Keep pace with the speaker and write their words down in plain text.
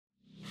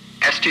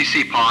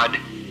STC Pod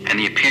and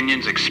the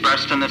opinions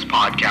expressed in this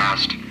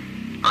podcast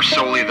are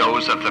solely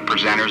those of the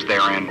presenters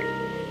therein,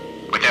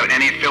 without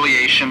any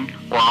affiliation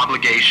or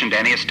obligation to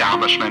any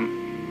establishment,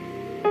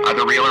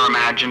 either real or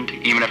imagined,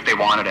 even if they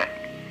wanted it.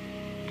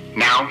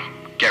 Now,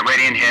 get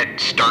ready and hit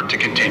start to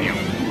continue.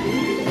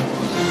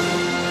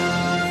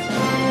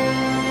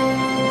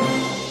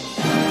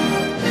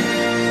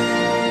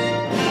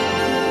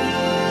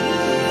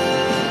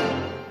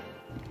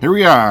 Here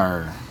we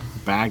are,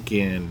 back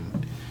in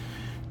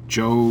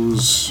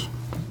Joe's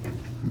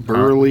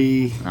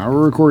burly, our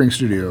recording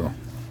studio,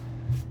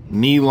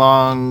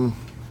 knee-long,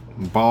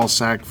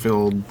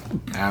 ball-sack-filled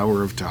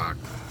hour of talk.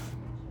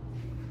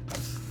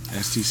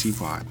 STC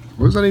Pod.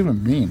 What does that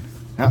even mean?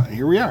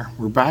 Here we are.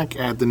 We're back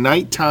at the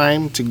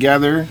nighttime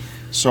together,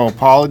 so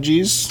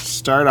apologies.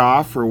 Start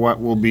off for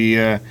what will be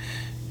a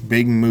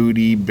big,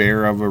 moody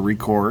bear of a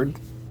record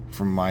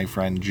from my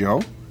friend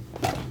Joe,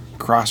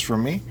 across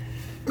from me.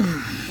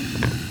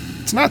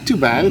 It's not too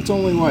bad. It's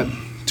only,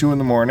 2 in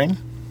the morning.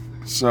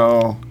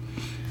 So...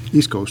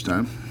 East Coast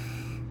time.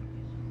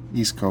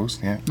 East Coast,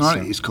 yeah.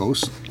 Not East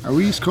Coast. Are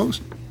we East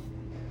Coast?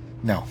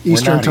 No,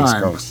 Eastern we're not time.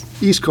 East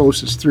Coast. East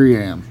Coast is 3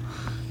 a.m.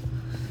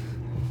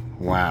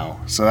 Wow.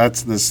 So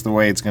this is the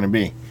way it's going to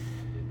be.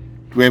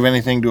 Do we have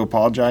anything to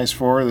apologize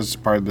for? This is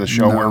part of the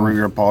show where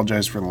we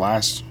apologized for the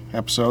last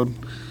episode.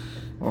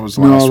 What was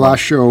the last one? No, last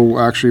show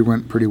actually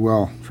went pretty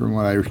well from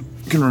what I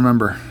can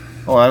remember.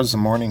 Oh, that was the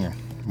morning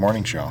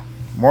show.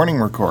 Morning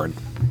record.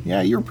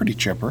 Yeah, you were pretty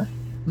chipper.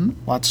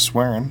 Lots of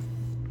swearing.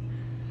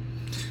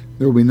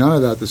 There will be none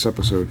of that this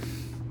episode.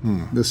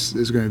 This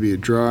is going to be a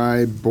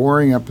dry,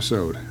 boring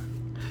episode.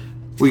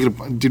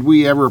 Did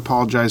we ever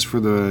apologize for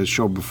the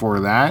show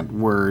before that,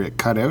 where it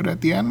cut out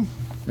at the end?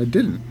 I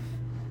didn't.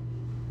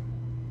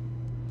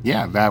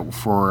 Yeah, that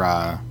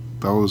for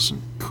those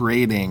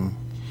creating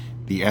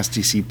the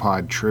STC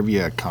Pod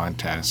Trivia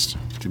Contest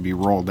to be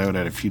rolled out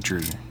at a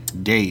future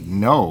date.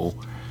 No,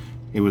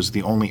 it was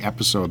the only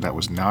episode that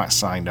was not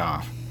signed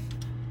off.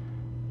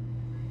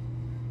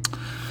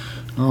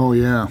 Oh,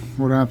 yeah.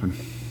 What happened?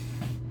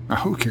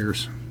 Who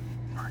cares?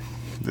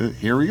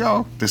 Here we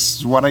go. This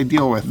is what I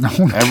deal with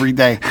every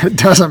day. It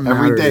doesn't matter.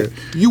 Every day.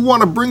 You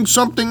want to bring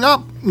something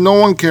up? No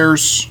one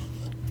cares.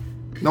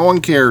 No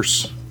one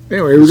cares.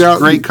 Anyway, we got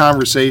great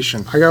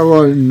conversation. I got a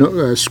lot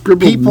of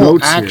scribbled notes here.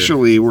 People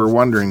actually were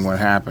wondering what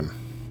happened.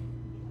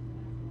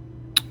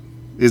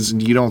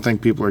 You don't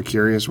think people are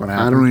curious what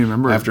happened? I don't even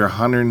remember. After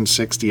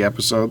 160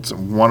 episodes,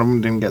 one of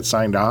them didn't get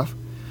signed off.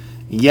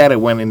 Yet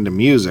it went into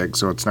music,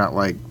 so it's not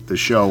like the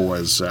show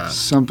was...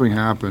 Something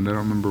happened. I don't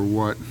remember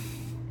what.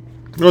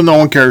 Well, no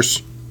one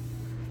cares.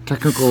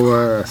 Technical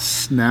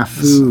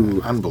snafu.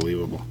 It's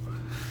unbelievable.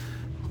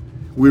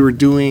 We were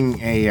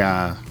doing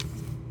a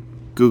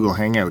Google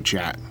Hangout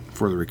chat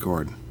for the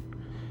record,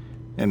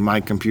 and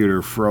my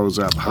computer froze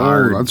up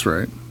hard. Oh, that's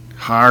right.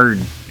 Hard.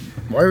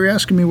 Why are you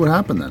asking me what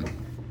happened then?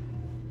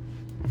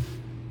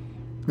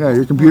 Yeah,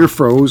 your computer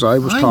froze. I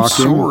was talking. I'm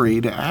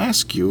sorry to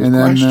ask you a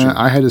question. And then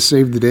I had to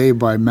save the day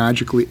by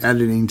magically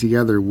editing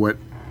together what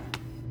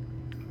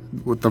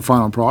the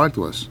final product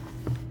was.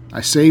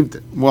 I saved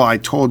it. Well, I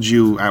told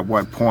you at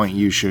what point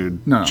you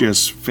should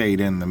just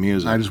fade in the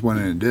music. I just went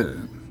in and did it.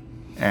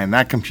 And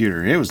that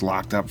computer, it was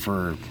locked up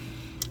for...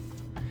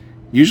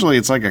 Usually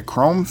it's like a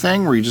Chrome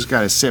thing where you just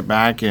got to sit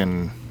back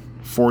and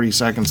 40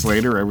 seconds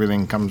later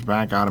everything comes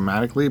back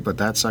automatically. But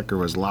that sucker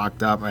was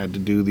locked up. I had to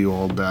do the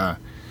old...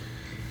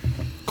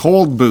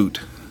 cold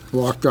boot.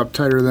 Locked up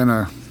tighter than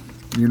a,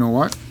 you know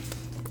what?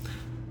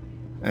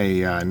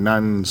 A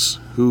nun's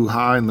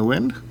hoo-ha in the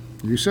wind.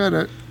 You said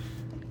it.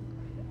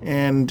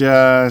 And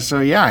so,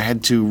 yeah, I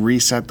had to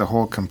reset the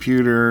whole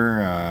computer.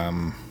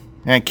 And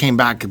it came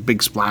back a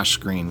big splash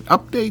screen.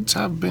 Updates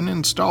have been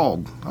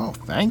installed. Oh,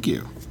 thank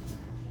you.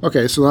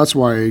 Okay, so that's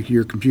why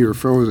your computer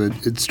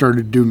froze. It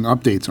started doing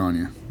updates on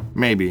you.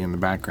 Maybe in the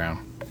background.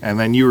 And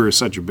then you were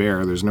such a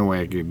bear, there's no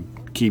way I could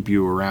keep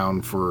you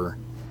around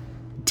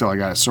until I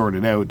got it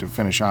sorted out to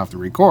finish off the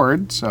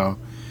record, so...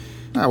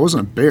 I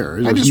wasn't a bear.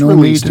 I just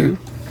released you.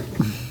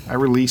 I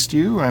released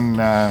you,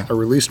 and... I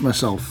released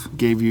myself.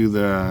 Gave you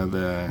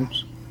the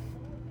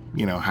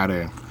you know, how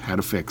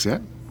to fix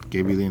it.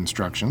 Gave you the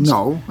instructions.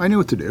 No, I knew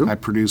what to do. I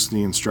produced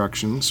the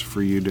instructions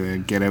for you to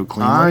get out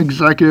cleanly. I'm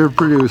executive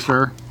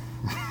producer.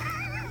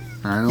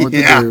 I know what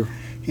to do.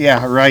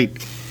 Yeah, right.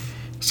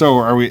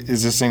 So,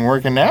 is this thing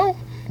working now?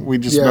 We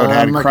just about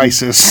had a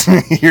crisis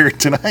here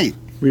tonight.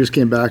 We just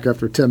came back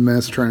after 10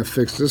 minutes trying to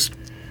fix this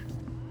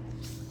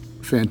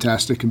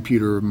fantastic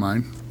computer of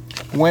mine.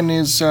 When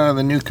is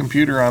the new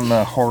computer on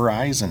the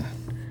horizon?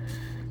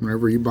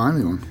 Whenever you buy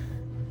me one.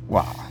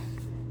 Wow.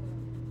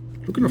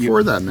 Who can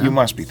afford that, man? You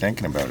must be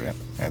thinking about it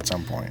at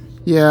some point.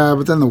 Yeah,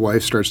 but then the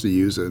wife starts to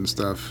use it and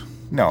stuff.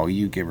 No,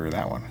 you give her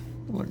that one.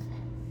 Look.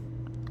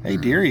 Hey,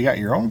 dear, you got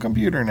your own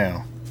computer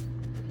now.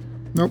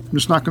 Nope, I'm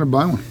just not going to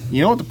buy one.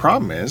 You know what the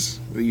problem is?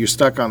 You're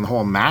stuck on the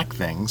whole Mac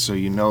thing, so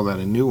you know that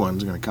a new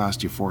one's going to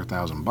cost you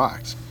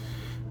 $4,000.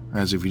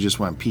 As if you just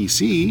went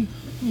PC,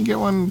 you get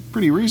one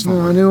pretty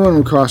reasonable. A new one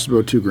will cost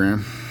about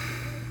 $2,000.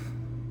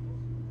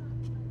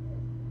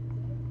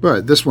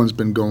 But this one's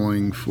been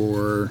going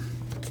for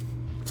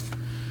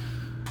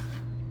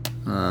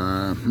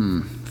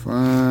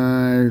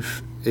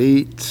 5,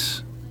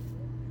 8,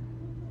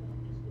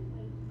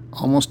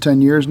 almost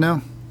 10 years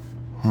now.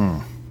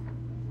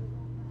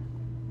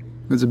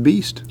 It's a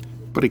beast.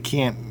 But it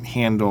can't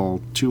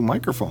handle 2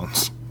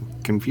 microphones.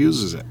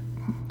 Confuses it.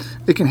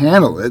 It can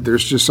handle it.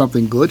 There's just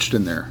something glitched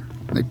in there.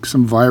 Like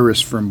some virus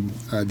from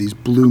these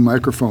blue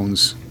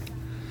microphones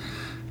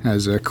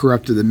has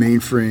corrupted the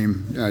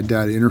mainframe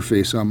data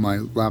interface on my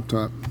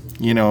laptop.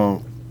 You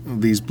know,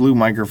 these blue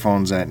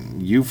microphones that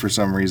you, for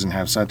some reason,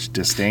 have such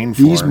disdain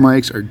for. These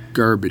mics are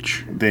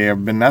garbage. They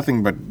have been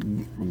nothing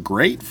but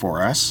great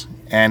for us.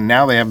 And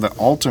now they have the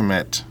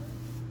ultimate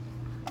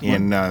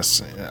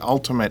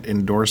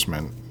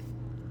endorsement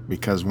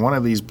because one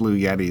of these Blue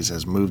Yetis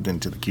has moved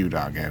into the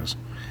Q-Dog house.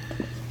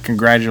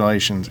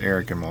 Congratulations,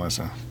 Eric and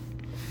Melissa.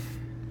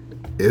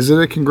 Is it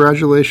a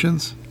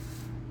congratulations?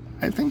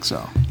 I think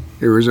so.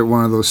 Or is it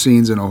one of those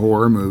scenes in a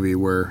horror movie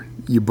where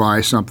you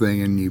buy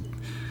something and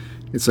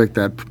it's like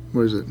that,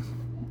 what is it?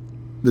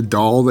 The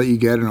doll that you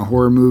get in a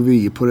horror movie,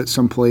 you put it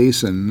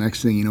someplace and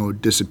next thing you know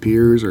it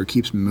disappears or it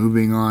keeps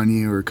moving on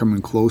you or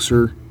coming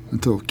closer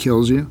until it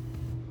kills you.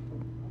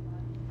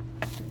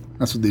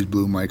 That's what these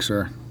blue mics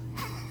are.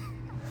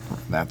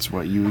 That's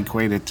what you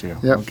equate it to.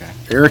 Yep. Okay.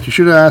 Eric, you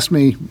should have asked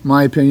me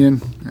my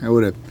opinion. I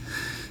would have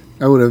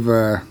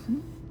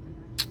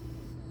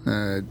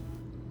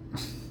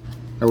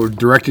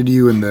directed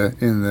you in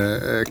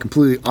the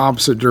completely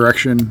opposite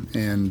direction,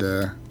 and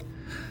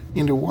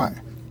Into what?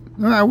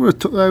 I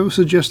would have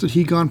suggested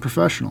he gone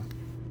professional.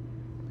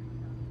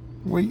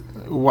 Wait,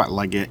 what,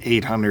 like an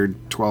 $800,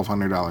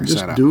 $1,200 Just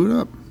setup? do it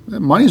up.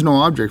 Money's no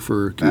object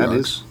for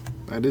Q-Dogs.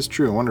 That is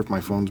true. I wonder if my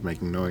phone's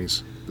making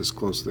noise this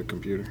close to the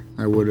computer.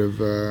 I would have,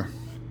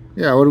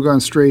 gone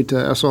straight to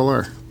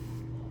SLR.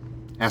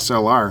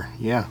 SLR,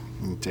 yeah.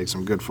 You can take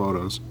some good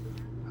photos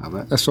of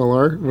it.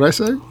 SLR, what'd I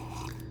say?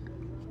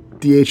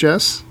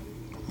 DHS?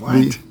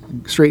 What?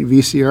 Straight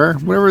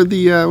VCR? Whatever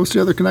what's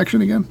the other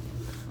connection again?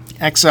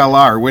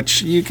 XLR,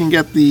 which you can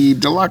get the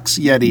deluxe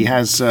Yeti,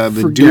 has the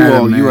Forget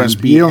dual it, man.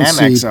 USB You don't and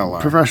see-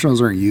 XLR.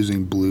 Professionals aren't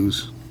using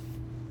Blues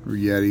or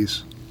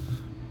Yetis.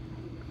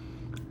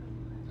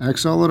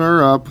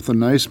 XLR up with a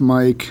nice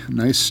mic,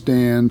 nice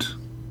stand,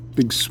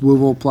 big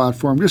swivel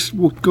platform. Just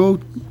we'll go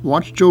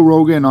watch Joe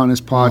Rogan on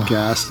his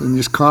podcast and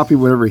just copy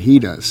whatever he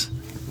does.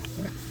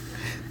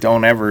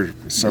 Don't ever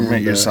submit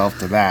And, yourself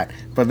to that.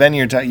 But then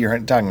you're talking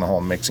the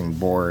whole mixing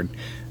board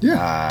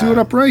Yeah, do it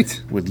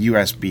upright. with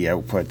USB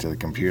output to the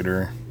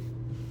computer.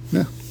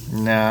 Yeah.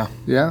 Nah.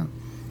 Yeah.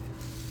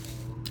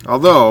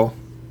 Although,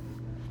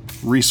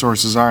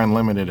 resources are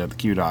unlimited at the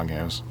Q-Dog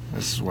house.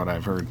 This is what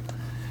I've heard.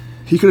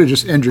 He could have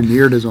just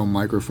engineered his own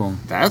microphone.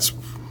 That's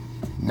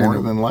more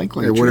than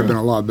likely It would have true. been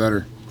a lot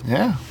better.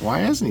 Yeah. Why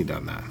hasn't he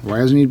done that? Why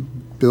hasn't he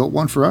built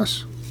one for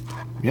us?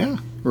 Yeah.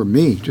 Or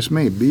me, just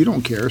me. But you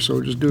don't care, so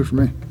just do it for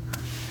me.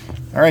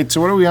 All right.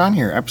 So what are we on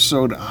here?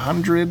 Episode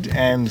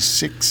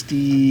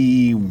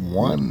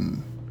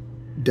 161.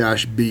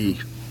 -B.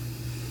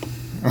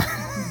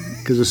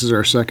 Because this is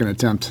our second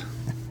attempt.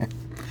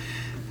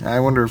 I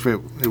wonder if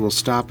it will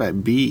stop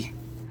at B.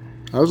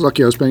 I was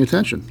lucky I was paying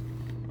attention.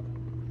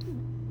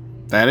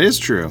 That is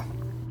true.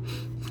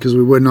 Because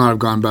we would not have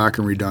gone back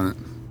and redone it.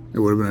 It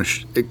would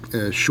have been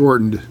a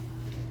shortened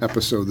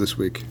episode this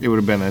week. It would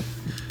have been a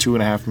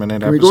 2.5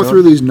 minute Can episode. we go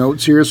through these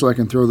notes here so I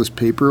can throw this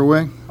paper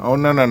away? Oh,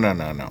 no.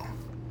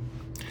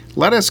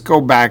 Let us go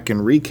back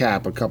and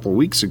recap a couple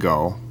weeks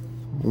ago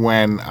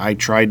when I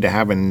tried to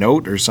have a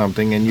note or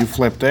something and you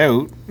flipped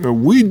out.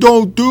 We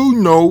don't do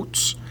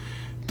notes.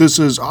 This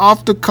is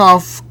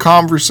off-the-cuff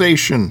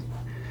conversation.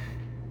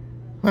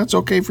 That's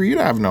okay for you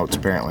to have notes,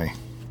 apparently.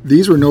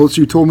 These were notes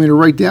you told me to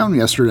write down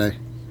yesterday.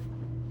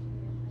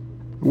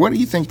 What do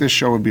you think this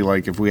show would be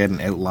like if we had an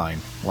outline,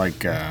 like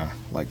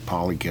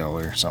Polykill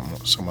or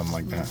someone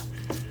like that?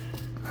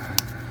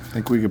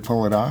 Think we could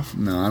pull it off?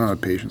 No, I don't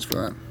have patience for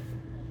that.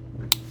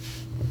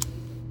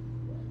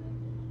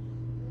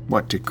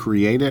 What, to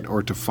create it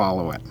or to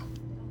follow it?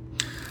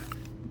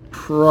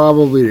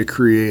 Probably to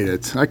create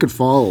it. I could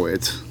follow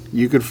it.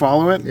 You could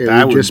follow it? It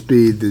That would just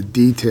be the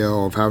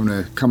detail of having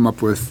to come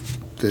up with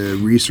the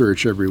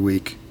research every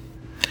week.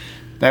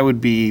 That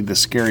would be the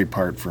scary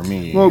part for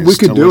me. Well, is we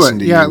could to do listen it.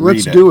 to Yeah, you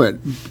let's read do it.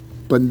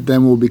 But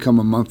then we'll become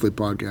a monthly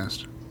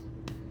podcast.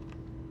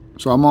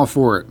 So I'm all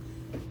for it.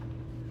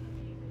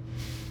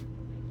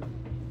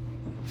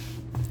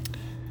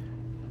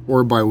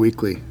 Or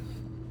bi-weekly.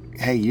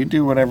 Hey, you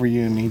do whatever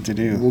you need to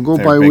do. We'll go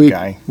there, big bi-week.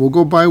 guy. We'll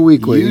go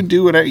bi-weekly. You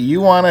do whatever.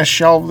 You want to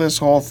shelve this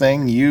whole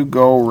thing, you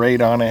go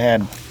right on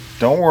ahead.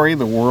 Don't worry,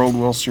 the world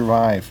will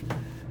survive.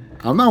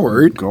 I'm not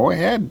worried. Go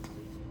ahead.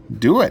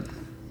 Do it.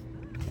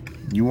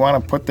 You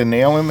want to put the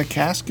nail in the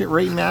casket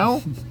right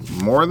now?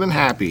 More than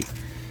happy.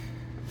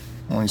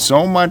 Only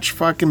so much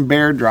fucking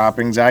bear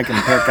droppings I can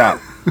pick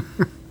up.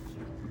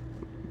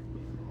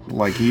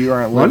 Like you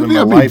aren't Why do living they the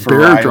have to be life of bear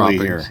Riley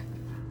droppings? here.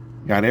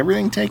 Got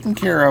everything taken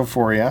care of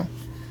for you.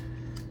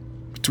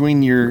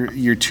 between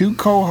your two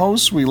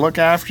co-hosts, we look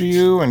after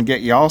you and get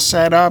you all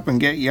set up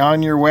and get you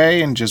on your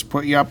way and just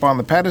put you up on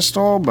the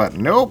pedestal. But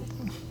nope,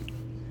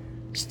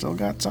 still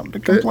got something to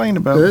complain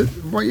about.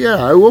 Well,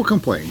 yeah, I will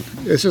complain.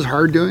 It's just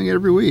hard doing it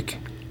every week.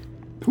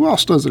 Who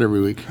else does it every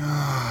week?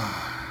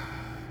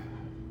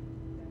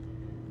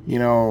 You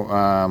know,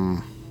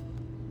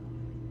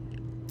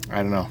 I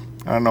don't know.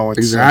 I don't know what's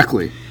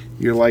Exactly.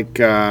 You're like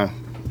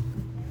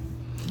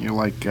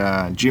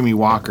Jimmy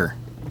Walker.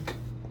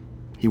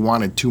 He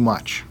wanted too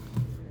much.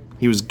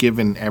 He was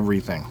given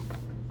everything,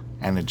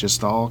 and it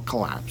just all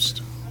collapsed.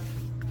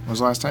 When was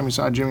the last time you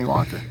saw Jimmy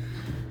Walker?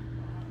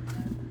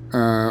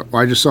 Well,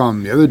 I just saw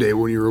him the other day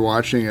when you were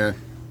watching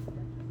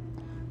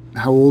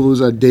how old was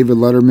that? David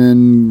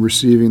Letterman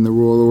receiving the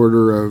Royal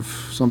Order of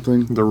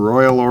something? The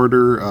Royal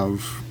Order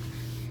of...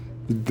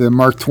 The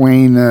Mark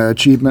Twain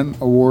Achievement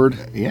Award.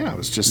 Yeah, it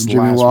was just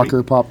Jimmy last Walker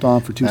week. popped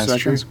on for 2 That's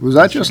seconds. true. Was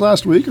that just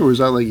last week, or was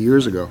that like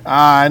years ago?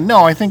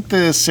 No, I think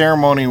the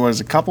ceremony was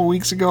a couple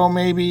weeks ago,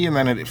 maybe, and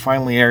then it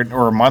finally aired,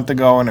 or a month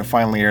ago, and it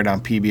finally aired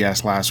on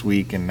PBS last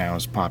week, and now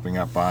it's popping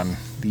up on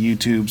the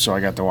YouTube, so I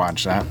got to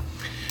watch that.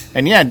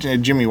 And yeah,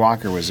 Jimmy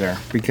Walker was there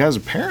because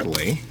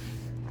apparently,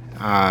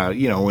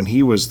 when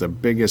he was the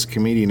biggest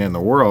comedian in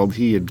the world,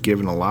 he had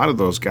given a lot of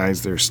those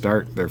guys their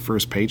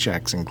first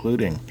paychecks,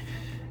 including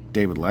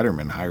David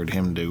Letterman hired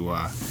him to,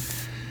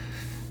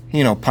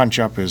 punch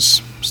up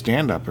his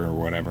stand-up or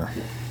whatever.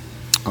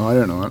 Oh, I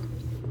didn't know that.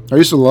 I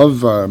used to love...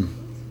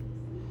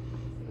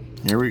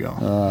 Here we go.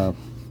 I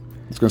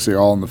was going to say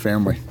All in the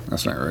Family.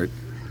 That's not right.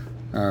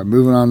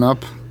 Moving on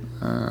up.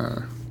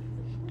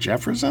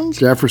 Jeffersons?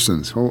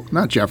 Jeffersons. Oh,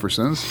 not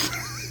Jeffersons.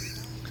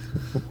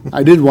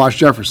 I did watch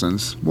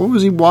Jeffersons. What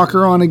was he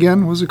Walker on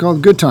again? What was it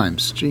called? Good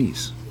Times.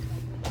 Jeez.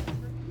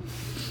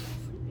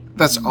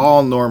 That's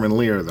all Norman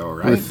Lear, though,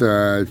 right? With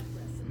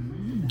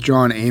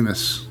John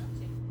Amos.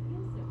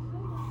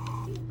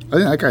 I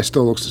think that guy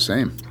still looks the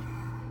same.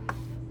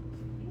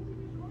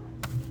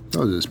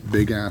 Oh, this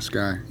big-ass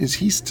guy. Is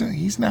he still...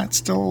 He's not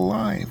still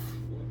alive.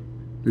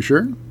 You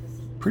sure?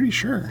 Pretty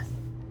sure.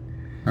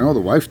 I know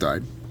the wife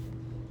died.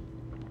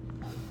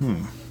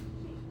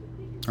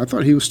 I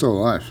thought he was still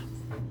alive.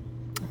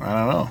 I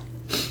don't know.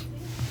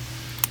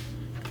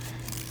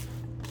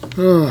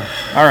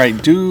 All right,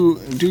 do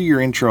your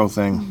intro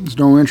thing. There's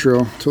no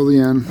intro till the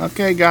end.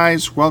 Okay,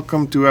 guys,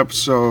 welcome to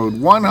episode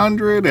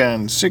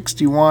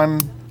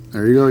 161.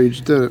 There you go. You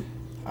just did it.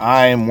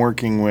 I am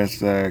working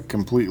with a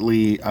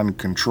completely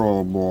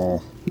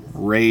uncontrollable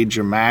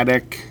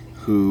Rage-O-Matic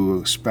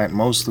who spent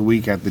most of the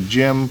week at the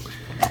gym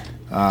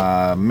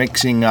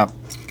mixing up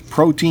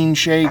protein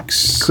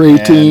shakes,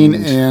 Creatine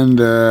and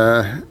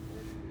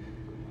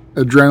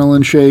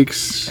adrenaline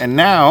shakes. And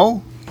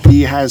now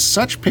he has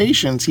such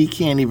patience he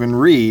can't even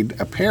read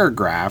a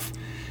paragraph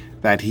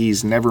that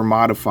he's never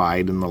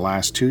modified in the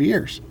last 2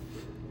 years.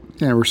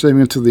 Yeah, we're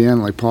saving it to the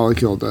end like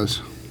Polykill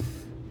does.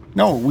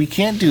 No, we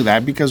can't do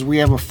that because we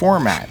have a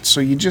format. So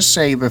you just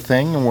say the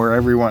thing and where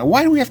everyone...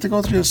 Why do we have to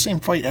go through the same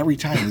fight every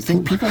time? You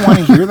think people want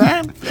to hear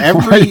that?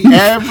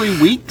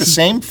 Every week, the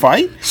same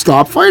fight?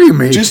 Stop fighting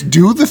me. Just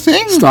do the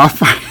thing. Stop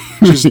fighting.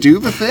 Just do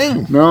the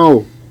thing.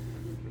 No.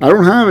 I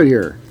don't have it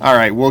here. All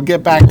right, we'll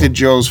get back to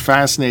Joe's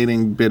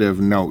fascinating bit of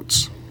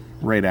notes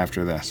right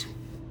after this.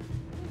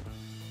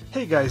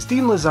 Hey guys,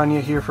 Dean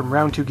Lasagna here from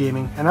Round 2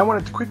 Gaming, and I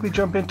wanted to quickly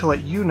jump in to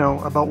let you know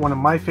about one of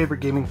my favorite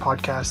gaming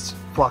podcasts,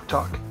 Flock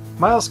Talk.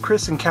 Miles,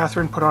 Chris, and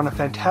Catherine put on a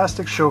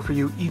fantastic show for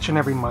you each and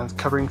every month,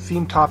 covering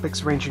themed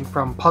topics ranging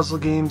from puzzle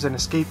games and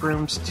escape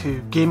rooms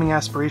to gaming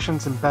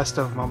aspirations and best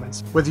of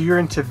moments. Whether you're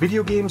into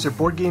video games or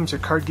board games or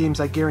card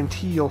games, I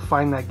guarantee you'll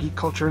find that geek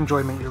culture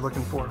enjoyment you're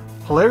looking for.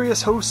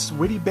 Hilarious hosts,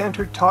 witty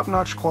banter,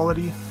 top-notch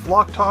quality,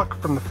 Flock Talk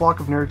from the Flock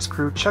of Nerds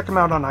crew. Check them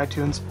out on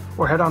iTunes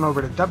or head on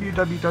over to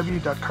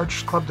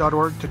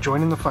www.cartridgeclub.org to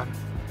join in the fun.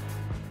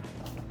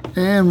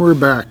 And we're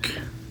back.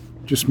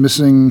 Just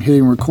missing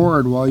hitting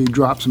record while you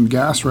drop some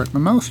gas right in my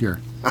mouth here.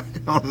 I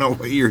don't know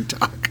what you're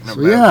talking about.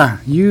 So yeah,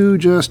 you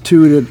just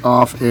tooted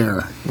off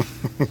air.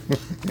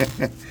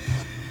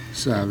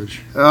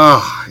 Savage.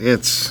 Oh,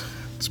 it's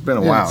been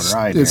a wild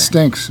ride. It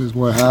stinks is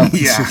what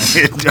happens. Yeah,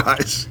 it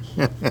does.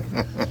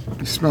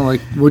 You smell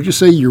like, what'd you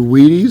say, your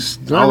Wheaties?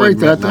 Did I write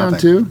that down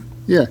too?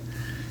 Yeah.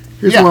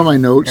 Here's one of my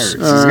notes.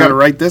 He's got to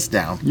write this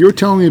down. You were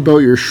telling me about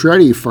your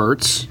shreddy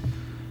farts.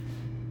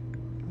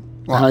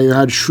 How you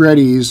had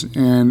shreddies,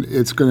 and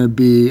it's going to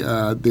be,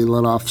 they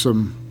let off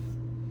some,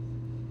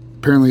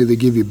 apparently they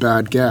give you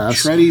bad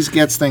gas. Shreddies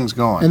gets things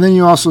going. And then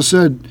you also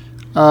said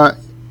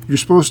you're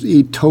supposed to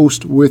eat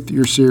toast with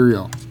your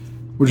cereal,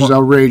 which is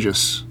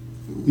outrageous.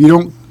 You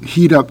don't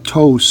heat up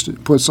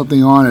toast, put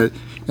something on it,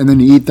 and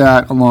then you eat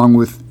that along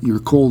with your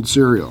cold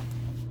cereal.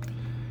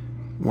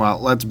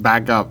 Well, let's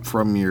back up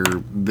from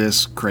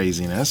this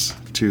craziness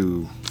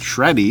to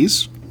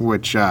shreddies,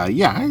 which,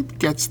 it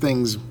gets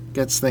things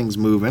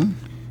moving.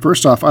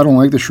 First off, I don't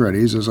like the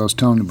shreddies, as I was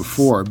telling you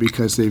before,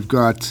 because they're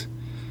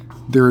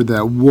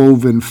that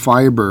woven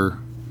fiber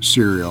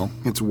cereal.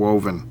 It's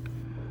woven.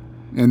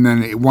 And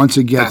then once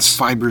it That gets,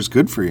 fiber's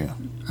good for you.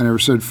 I never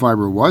said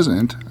fiber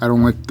wasn't. I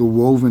don't like the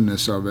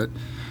wovenness of it.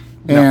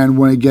 No. And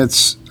when it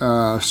gets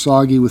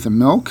soggy with the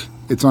milk,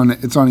 it's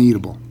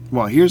uneatable.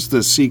 Well, here's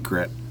the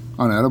secret.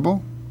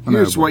 Unedible?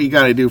 Here's what you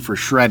got to do for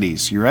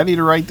shreddies. You ready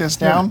to write this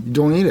down? You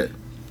don't eat it.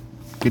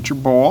 Get your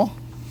bowl,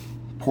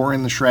 pour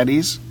in the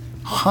shreddies,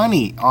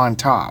 honey on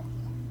top.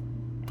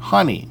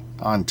 Honey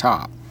on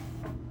top.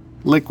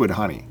 Liquid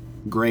honey,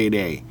 grade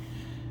A.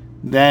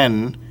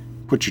 Then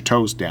put your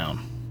toast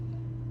down.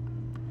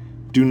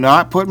 Do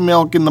not put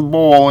milk in the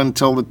bowl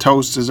until the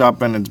toast is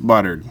up and it's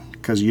buttered,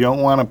 because you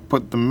don't want to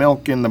put the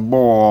milk in the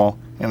bowl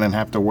and then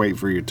have to wait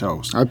for your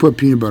toast. I put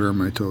peanut butter in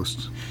my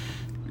toast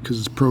because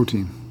it's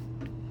protein.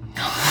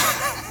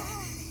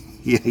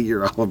 Yeah,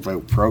 you're all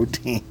about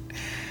protein.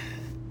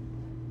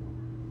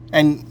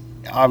 And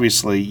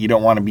obviously, you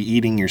don't want to be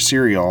eating your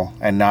cereal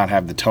and not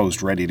have the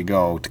toast ready to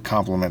go to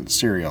complement the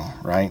cereal,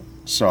 right?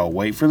 So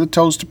wait for the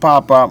toast to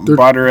pop up,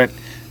 butter it,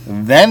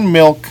 then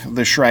milk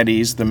the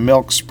shreddies. The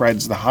milk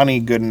spreads the honey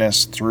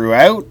goodness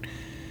throughout.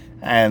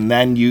 And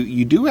then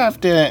you do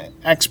have to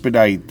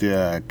expedite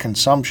the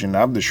consumption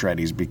of the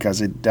shreddies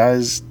because it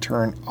does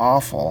turn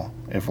awful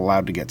if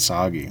allowed to get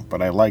soggy.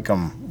 But I like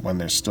them when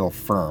they're still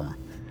firm.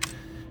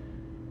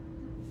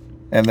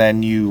 And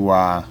then you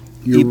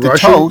eat the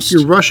toast.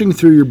 You're rushing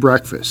through your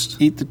breakfast.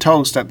 Eat the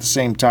toast at the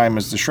same time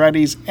as the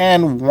shreddies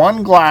and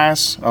 1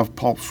 glass of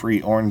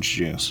pulp-free orange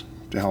juice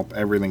to help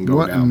everything go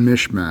What down. a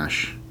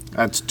mishmash.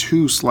 That's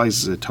 2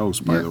 slices of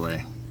toast, by the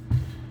way.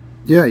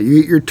 Yeah, you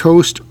eat your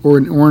toast or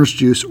an orange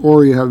juice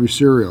or you have your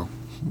cereal.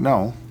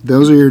 No.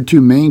 Those are your 2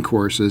 main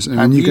courses. And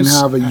then Have you can you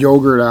have a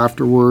yogurt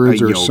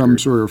afterwards or some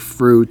yogurt. sort of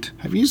fruit.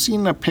 Have you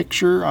seen a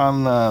picture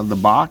on the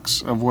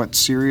box of what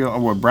cereal,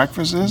 what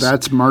breakfast is?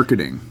 That's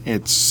marketing.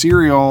 It's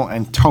cereal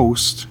and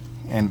toast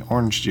and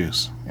orange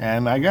juice.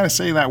 And I got to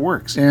say that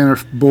works. And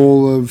a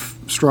bowl of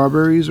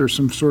strawberries or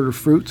some sort of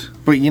fruit.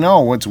 But you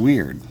know what's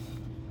weird?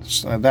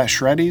 That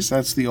Shreddies,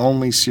 that's the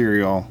only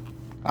cereal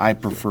I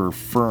prefer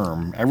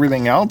firm.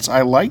 Everything else,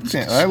 I like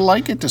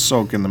it to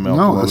soak in the milk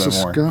a No, little that's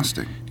bit more.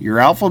 disgusting. Your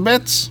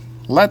Alphabets,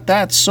 let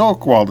that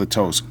soak while the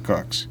toast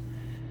cooks.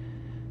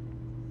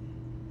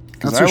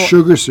 'Cause That's a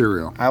sugar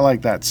cereal. I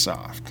like that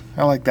soft.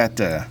 I like that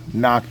to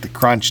knock the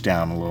crunch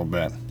down a little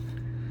bit.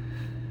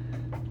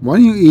 Why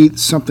don't you eat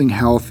something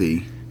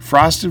healthy?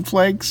 Frosted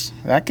Flakes,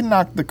 that can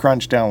knock the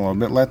crunch down a little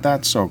bit. Let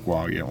that soak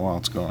while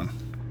it's going.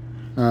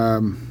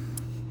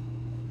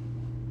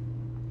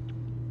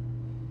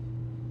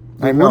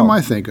 I know. What am I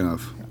thinking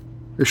of?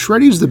 Is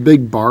Shreddies the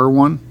big bar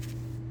one?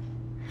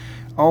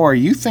 Oh, are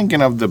you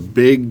thinking of the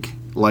big,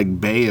 like,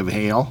 Bay of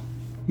Hail?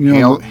 You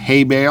know,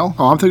 Hay bale?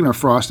 Oh, I'm thinking of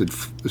Frosted.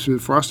 Is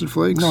it Frosted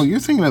Flakes? No, you're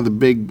thinking of the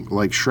big,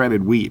 like,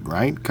 shredded wheat,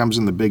 right? Comes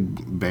in the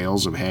big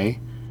bales of hay.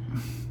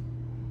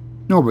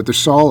 No, but they're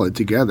solid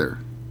together.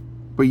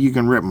 But you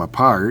can rip them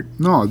apart.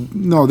 No,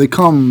 they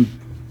come.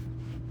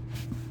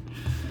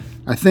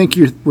 I think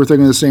we're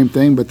thinking of the same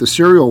thing, but the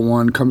cereal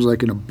one comes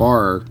like in a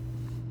bar,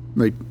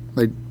 like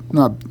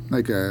not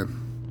like a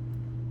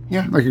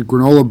like a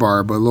granola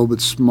bar, but a little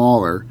bit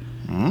smaller.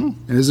 Mm.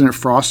 And isn't it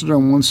frosted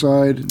on one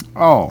side?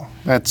 Oh,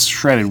 that's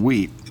shredded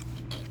wheat.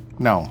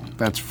 No,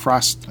 that's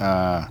frosted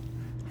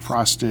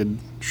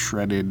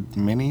shredded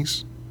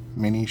minis,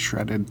 mini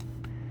shredded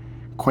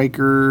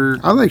Quaker.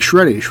 I like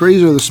Shreddies.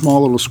 Shreddies are the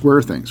small little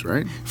square things,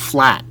 right?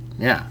 Flat,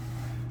 yeah.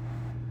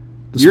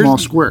 The small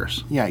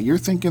squares. Yeah, you're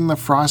thinking the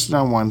frosted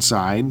on one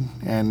side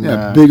and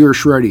bigger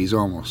Shreddies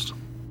almost.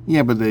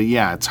 Yeah, but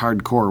it's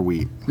hardcore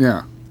wheat.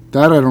 Yeah,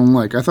 that I don't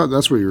like. I thought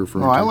that's what you were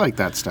referring to. I like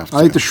that stuff too.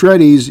 I like the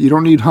Shreddies. You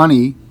don't need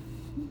honey,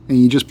 and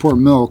you just pour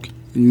milk,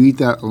 and you eat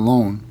that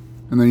alone,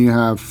 and then you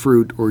have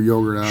fruit or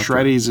yogurt after.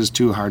 Shreddies is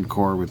too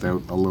hardcore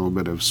without a little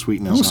bit of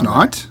sweetness. No, it's on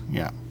not.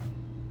 There. Yeah.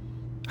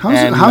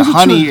 How's the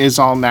honey is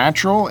all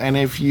natural, and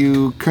if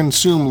you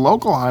consume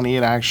local honey,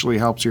 it actually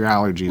helps your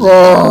allergies.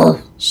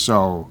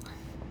 So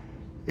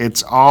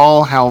it's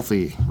all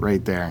healthy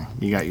right there.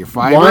 You got your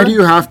fiber. Why do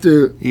you have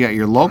to? You got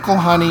your local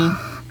honey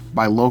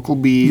by local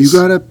bees. You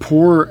got to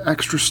pour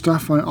extra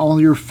stuff on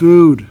all your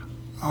food.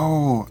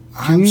 Oh,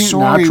 Can I'm you eat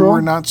sorry, natural? we're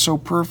not so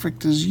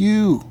perfect as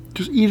you.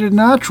 Just eat it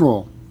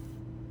natural.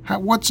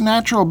 What's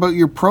natural about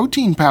your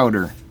protein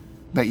powder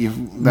that you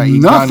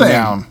Nothing. gun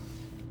down?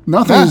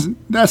 Nothing.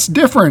 That's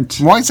different.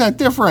 Why is that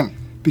different?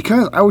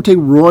 Because I would take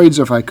roids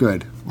if I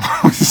could.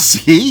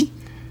 See?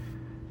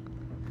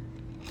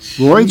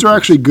 Roids are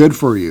actually good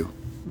for you.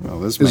 Well,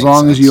 this as makes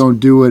long as sense. you don't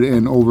do it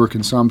in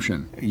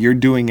overconsumption. You're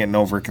doing it in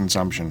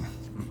overconsumption.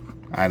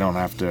 I don't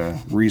have to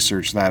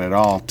research that at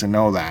all to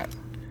know that.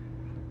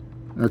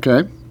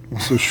 Okay.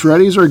 So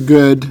Shreddies are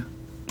good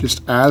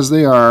just as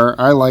they are.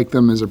 I like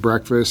them as a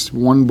breakfast.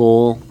 One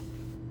bowl,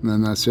 and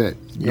then that's it.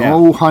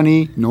 No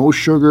honey, no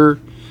sugar.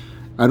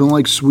 I don't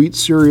like sweet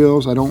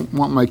cereals. I don't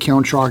want my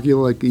Count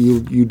Chocula like you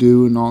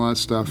do and all that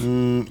stuff.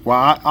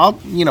 Well,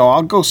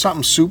 I'll go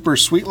something super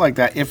sweet like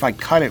that if I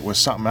cut it with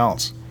something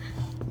else.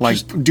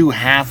 Like do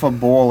half a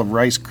bowl of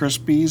Rice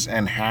Krispies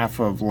and half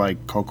of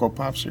like Cocoa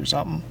Puffs or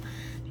something.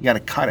 You got to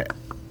cut it.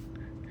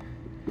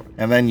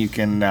 and then you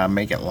can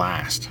make it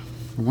last.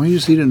 Why don't you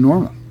just eat it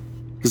normal?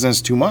 Because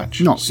that's too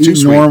much. No, It's too eat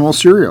sweet. normal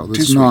cereal. Too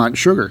That's sweet. not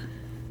sugar.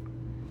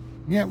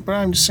 Yeah, but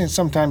I'm just saying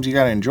sometimes you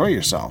got to enjoy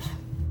yourself.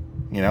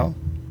 You know?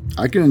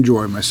 I can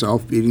enjoy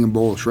myself eating a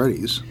bowl of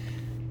Shreddies.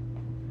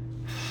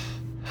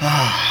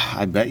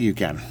 I bet you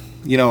can.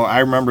 You know, I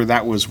remember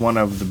that was one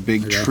of the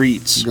big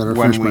treats Got to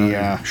when finish we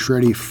my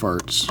Shreddy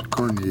farts,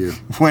 according to you.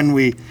 when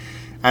we,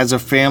 as a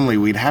family,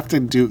 we'd have to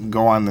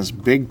go on this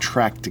big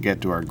trek to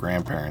get to our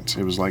grandparents.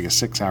 It was like a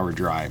 6-hour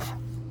drive.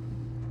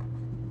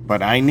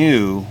 But I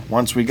knew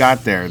once we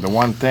got there, the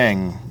one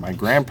thing my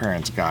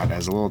grandparents got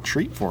as a little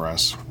treat for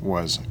us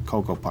was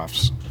Cocoa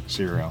Puffs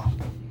cereal.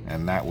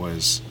 And that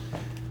was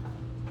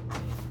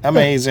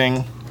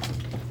amazing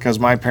because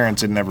my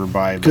parents had never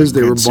buy Because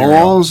they were cereal.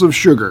 balls of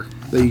sugar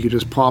that you could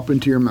just pop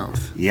into your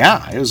mouth.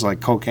 Yeah, it was like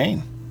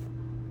cocaine.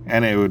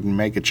 And it would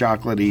make a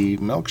chocolatey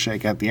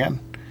milkshake at the end.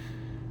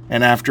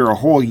 And after a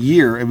whole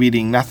year of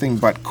eating nothing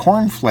but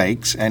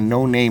cornflakes and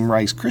no-name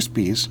Rice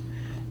Krispies,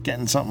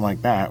 getting something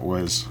like that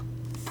was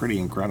pretty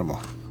incredible.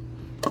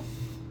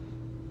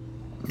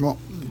 Well,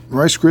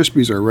 Rice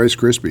Krispies are Rice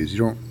Krispies. You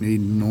don't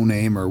need no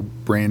name or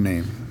brand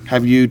name.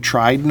 Have you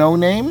tried No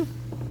Name?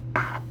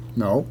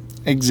 No.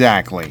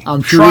 Exactly.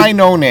 I'm sure Try it-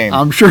 No Name.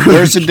 I'm sure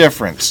There's a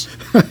difference.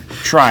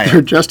 Try They're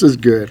it. just as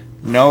good.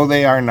 No,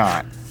 they are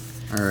not.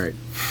 All right.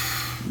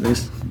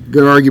 Nice.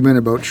 Good argument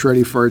about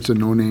Shreddy farts and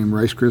no name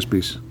Rice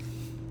Krispies.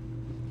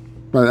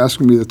 But that's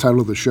going to be the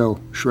title of the show,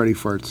 Shreddy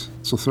farts.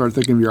 So start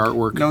thinking of your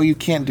artwork. No, you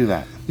can't do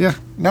that. Yeah,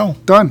 No.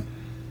 done.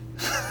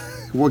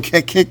 We'll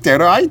get kicked out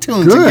of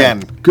iTunes Good.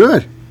 again.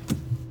 Good.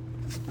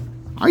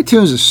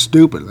 iTunes is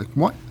stupid. Like,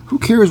 what? Who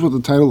cares what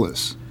the title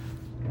is?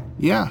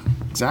 Yeah,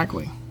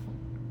 exactly.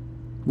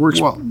 We're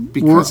Well,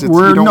 because it's,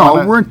 we're you don't no,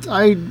 wanna, we're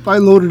I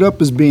loaded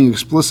up as being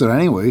explicit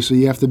anyway, so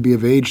you have to be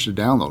of age to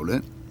download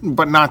it.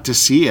 but not to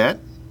see it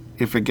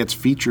if it gets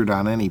featured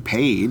on any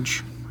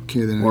page.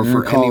 Okay, then Or we're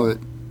for gonna call any- it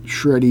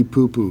Shreddy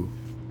Poo Poo.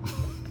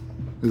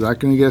 Is that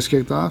going to get us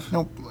kicked off?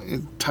 No,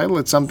 title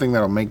it something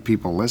that'll make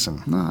people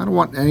listen. No, I don't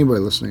want anybody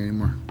listening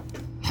anymore.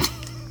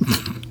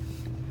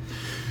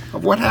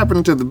 What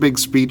happened to the big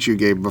speech you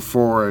gave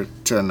before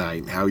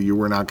tonight? How you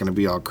were not going to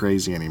be all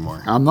crazy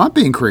anymore? I'm not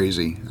being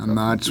crazy. I'm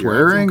not You're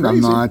swearing.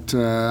 acting I'm crazy.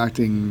 not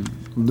acting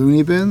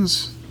loony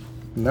bins.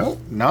 No,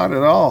 not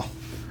at all.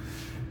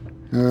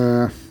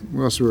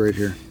 What else are right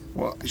here?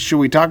 Well, should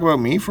we talk about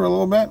me for a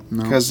little bit?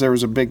 No. Because there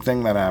was a big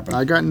thing that happened.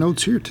 I got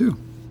notes here too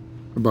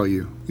about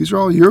you. These are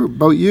all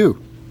about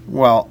you.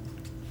 Well,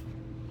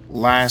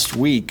 last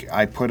week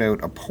I put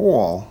out a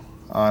poll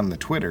on the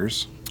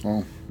Twitters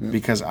Oh,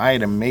 because I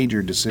had a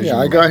major decision. yeah.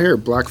 I to got make. here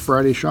Black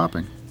Friday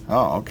shopping.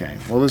 Oh, okay.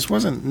 Well, this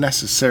wasn't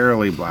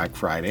necessarily Black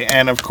Friday.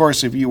 And of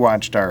course, if you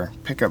watched our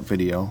pickup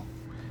video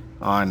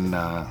on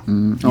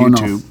YouTube, Oh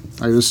no,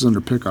 this is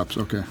under pickups.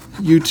 Okay.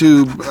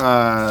 YouTube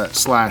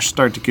 /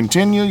 Start to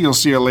Continue, you'll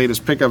see our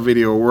latest pickup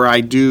video where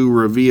I do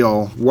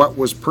reveal what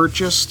was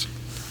purchased.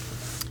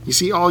 You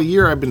see, all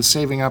year I've been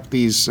saving up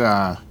these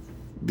loyalty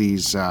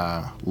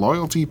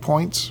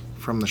points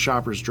from the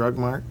Shoppers Drug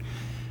Mart.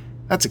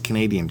 That's a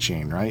Canadian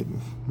chain, right?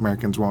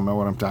 Americans won't know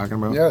what I'm talking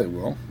about. Yeah, they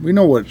will. We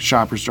know what.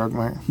 Shoppers Drug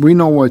Mart. We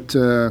know what.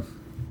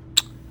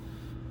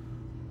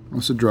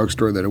 What's the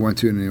drugstore that I went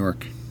to in New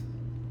York?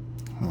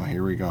 Well,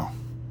 here we go.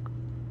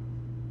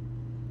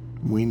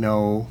 We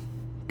know.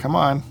 Come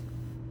on.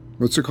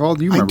 What's it called?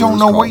 You I remember? don't it's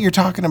know what called. you're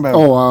talking about.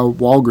 Oh,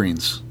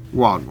 Walgreens.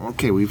 Well,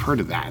 okay, we've heard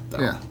of that,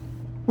 though. Yeah.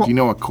 Do you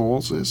know what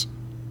Kohl's is?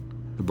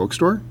 The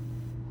bookstore?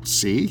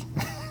 See?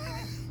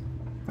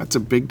 That's a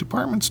big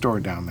department store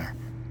down there.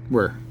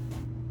 Where?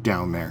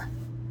 Down there.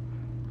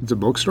 It's a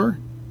bookstore?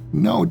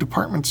 No,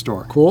 department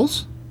store.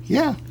 Kohl's?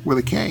 Yeah, with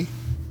a K.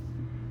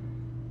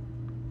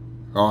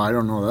 Oh, I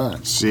don't know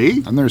that.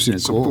 See? I've never seen a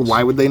So Kohl's.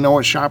 why would they know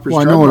what Shoppers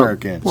Well, I Drug know what.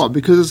 Mart is? Well,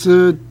 because it's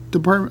a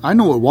department. I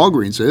know what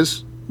Walgreens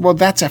is. Well,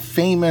 that's a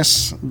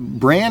famous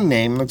brand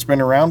name that's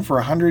been around for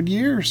 100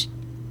 years.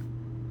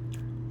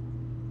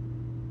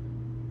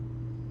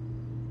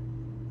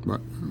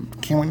 What?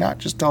 Can we not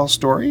just tell a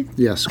story?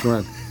 Yes, go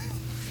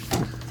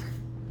ahead.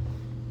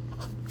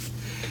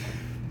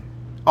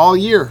 All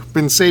year,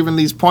 been saving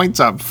these points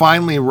up,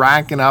 finally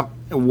racking up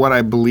what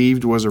I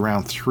believed was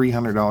around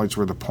 $300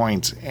 worth of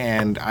points.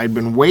 And I'd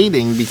been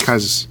waiting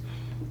because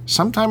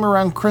sometime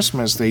around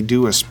Christmas, they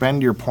do a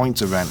spend your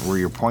points event where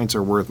your points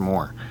are worth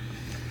more.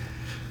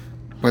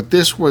 But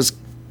this was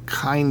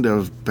kind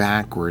of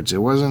backwards. It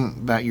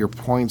wasn't that your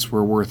points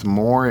were worth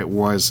more. It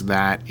was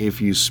that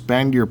if you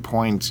spend your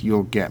points,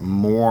 you'll get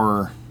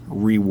more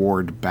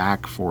reward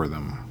back for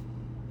them.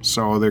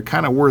 So they're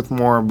kind of worth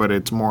more, but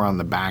it's more on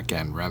the back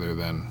end rather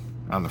than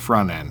on the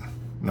front end.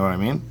 You know what I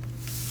mean?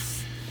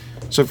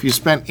 So if you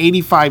spent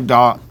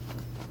 $85,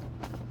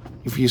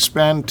 if you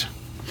spent,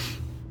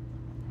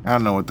 I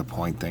don't know what the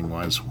point thing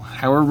was,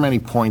 however many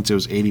points, it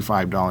was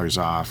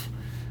 $85 off.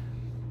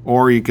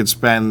 Or you could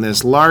spend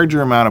this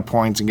larger amount of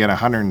points and get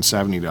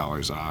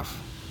 $170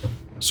 off.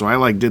 So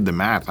I did the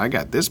math. I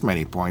got this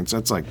many points.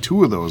 That's like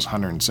 2 of those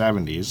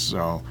 170s.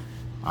 So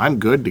I'm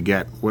good to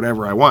get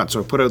whatever I want. So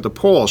I put out the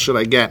poll. Should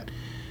I get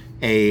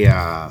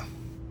a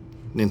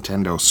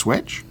Nintendo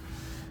Switch?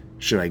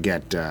 Should I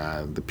get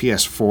the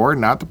PS4,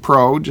 not the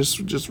Pro,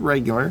 just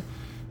regular,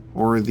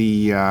 or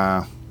the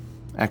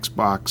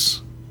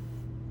Xbox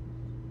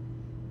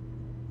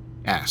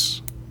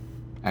S,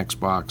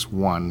 Xbox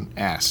One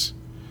S,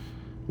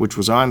 which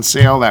was on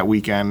sale that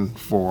weekend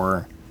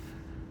for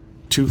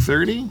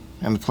 $230,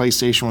 and the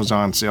PlayStation was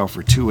on sale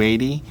for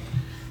 $280.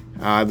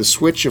 The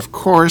Switch, of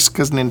course,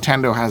 because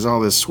Nintendo has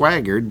all this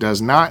swagger,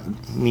 does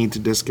not need to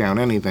discount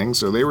anything,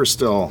 so they were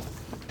still,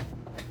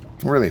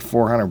 what were they,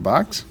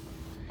 $400?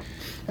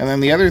 And then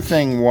the other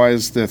thing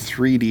was the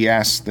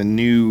 3DS, the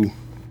new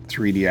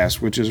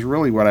 3DS, which is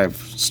really what I've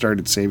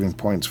started saving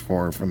points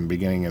for from the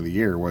beginning of the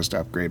year, was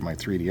to upgrade my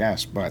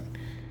 3DS. But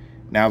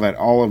now that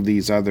all of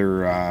these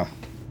other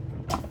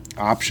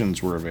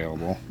options were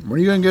available. When are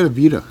you going to get a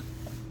Vita?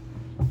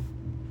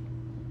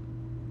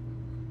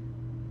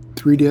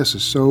 3DS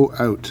is so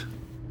out.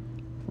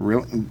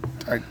 Really?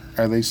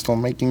 Are they still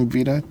making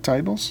Vita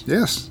titles?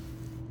 Yes.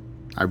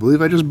 I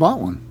believe I just bought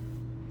one.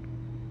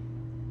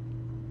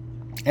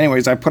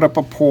 Anyways, I put up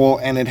a poll,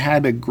 and it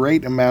had a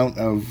great amount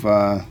of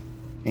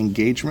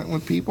engagement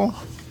with people.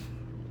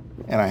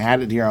 And I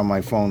had it here on my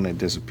phone, and it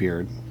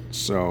disappeared.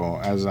 So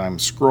as I'm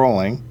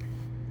scrolling,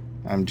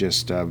 I'm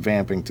just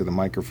vamping to the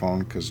microphone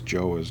because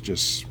Joe is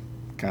just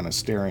kind of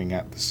staring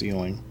at the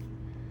ceiling.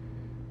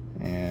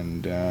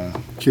 And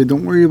Okay,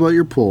 don't worry about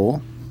your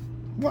poll.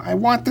 well, I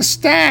want the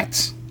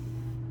stats.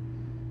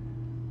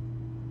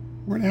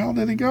 Where the hell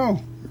did it go?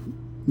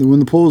 When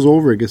the poll is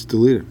over, it gets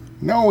deleted.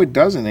 No, it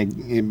doesn't.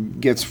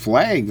 It gets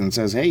flagged and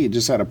says, "Hey, you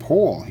just had a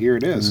poll. Here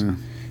it is." Yeah.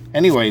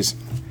 Anyways,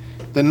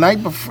 the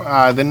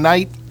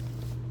night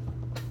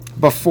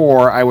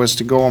before I was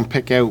to go and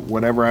pick out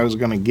whatever I was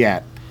going to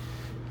get,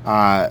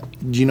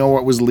 do you know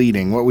what was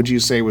leading? What would you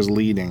say was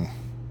leading?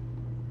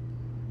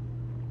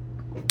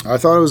 I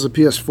thought it was a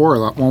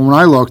PS4. Well, when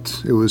I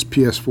looked, it was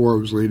PS4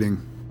 was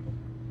leading.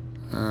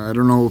 I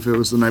don't know if it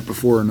was the night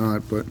before or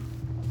not, but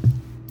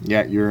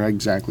Yeah, you're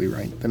exactly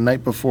right. The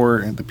night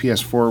before, the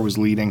PS4 was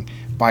leading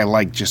by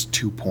like just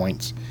 2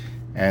 points,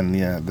 and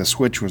the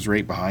Switch was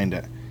right behind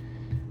it.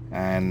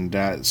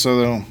 And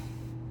so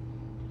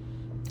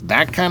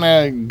that kind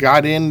of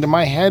got into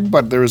my head,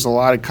 but there was a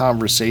lot of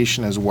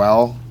conversation as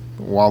well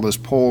while this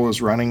poll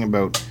was running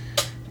about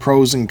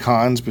pros and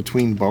cons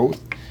between both.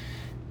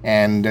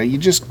 And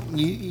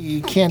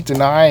you can't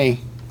deny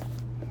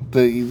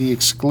the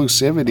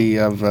exclusivity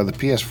of the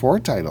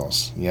PS4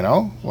 titles, you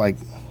know? Like,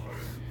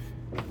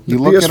 you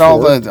look at all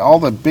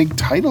the big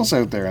titles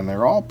out there, and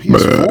they're all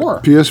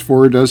PS4.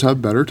 PS4 does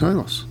have better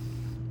titles.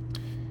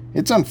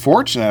 It's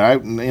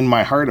unfortunate. In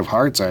my heart of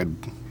hearts, I'd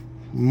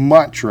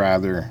much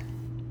rather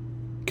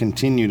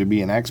continue to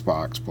be an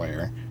Xbox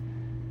player.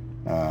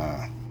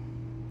 Why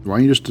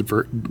don't you just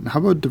how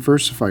about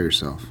diversify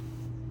yourself?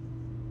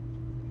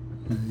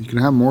 You can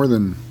have more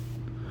than...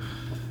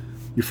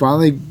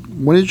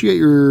 When did you get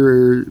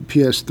your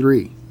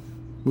PS3?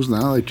 Wasn't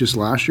that like just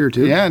last year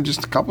too? Yeah,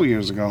 just a couple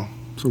years ago.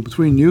 So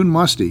between you and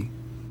Musty,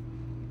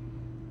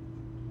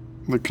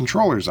 The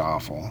controller's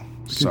awful.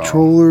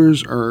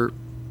 controllers are...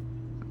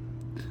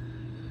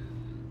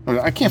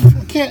 I can't.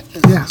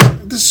 Yeah.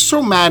 This is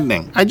so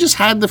maddening. I just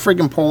had the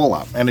friggin' poll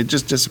up, and it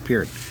just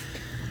disappeared.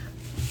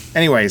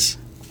 Anyways,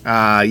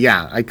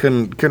 yeah, I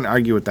couldn't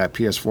argue with that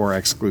PS4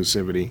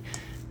 exclusivity.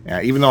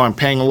 Even though I'm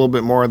paying a little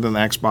bit more than the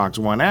Xbox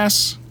One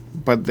S,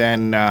 but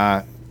then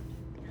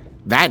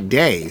that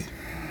day,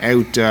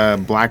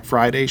 out Black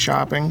Friday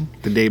shopping,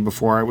 the day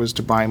before I was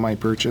to buy my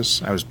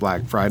purchase, I was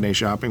Black Friday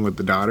shopping with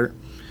the daughter.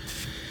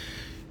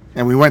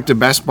 And we went to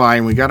Best Buy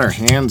and we got our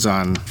hands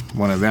on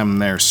one of them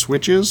there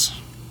Switches.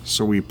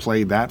 So we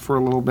played that for a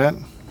little bit.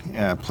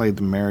 Played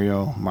the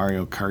Mario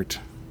Kart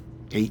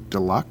 8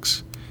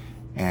 Deluxe.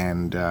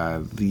 And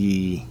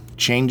the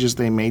changes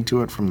they made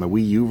to it from the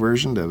Wii U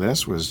version to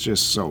this was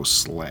just so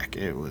slick.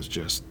 It was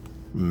just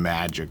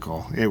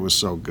magical. It was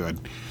so good.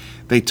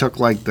 They took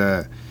like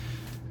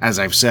as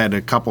I've said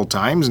a couple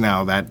times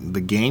now, that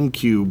the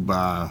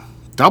GameCube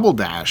Double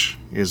Dash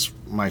is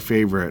my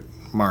favorite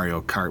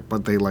Mario Kart,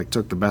 but they like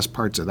took the best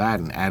parts of that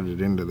and added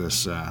it into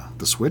this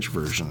the Switch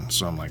version.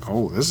 So I'm like,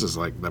 oh, this is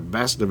like the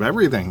best of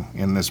everything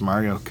in this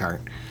Mario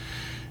Kart.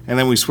 And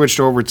then we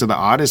switched over to the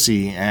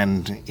Odyssey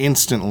and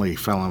instantly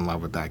fell in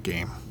love with that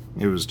game.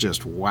 It was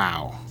just,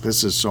 wow,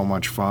 this is so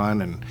much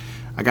fun. And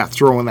I got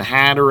throwing the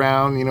hat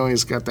around. You know,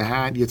 he's got the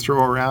hat you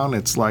throw around.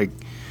 It's like,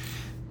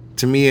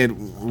 to me, it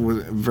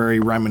was very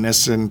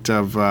reminiscent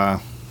of,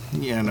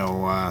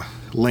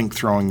 Link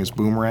throwing his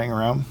boomerang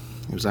around.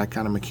 It was that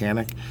kind of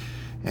mechanic.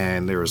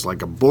 And there was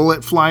like a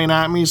bullet flying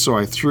at me, so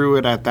I threw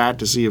it at that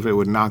to see if it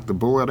would knock the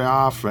bullet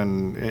off,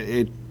 and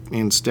it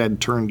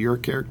instead turned your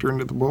character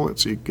into the bullet,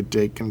 so you could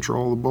take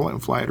control of the bullet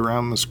and fly it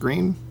around the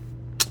screen.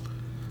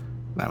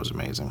 That was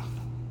amazing.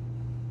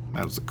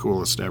 That was the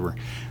coolest ever.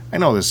 I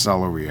know this is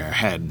all over your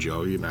head,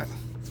 Joe.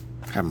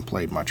 Haven't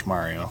played much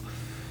Mario.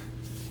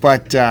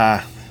 But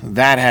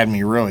that had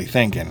me really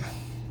thinking.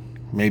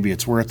 Maybe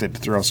it's worth it to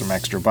throw some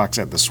extra bucks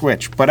at the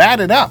Switch. But add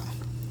it up.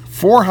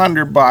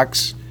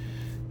 $400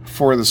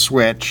 for the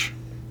Switch.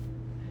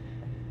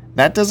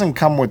 That doesn't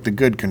come with the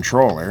good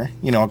controller.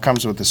 You know, it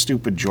comes with the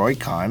stupid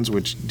Joy-Cons,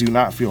 which do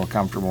not feel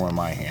comfortable in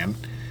my hand.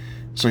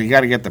 So you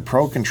got to get the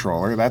Pro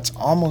controller. That's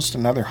almost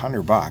another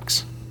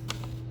 $100.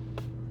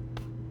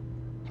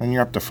 Then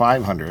you're up to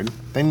 $500.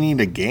 Then you need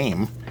a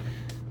game.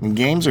 And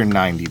games are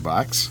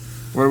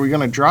 $90. What are we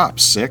going to drop?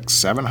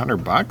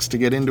 $600-$700 to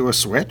get into a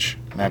Switch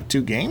and have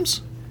 2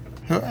 games?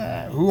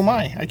 Who am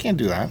I? I can't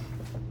do that.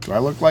 Do I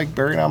look like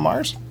Buried on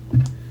Mars?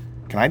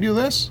 Can I do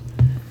this?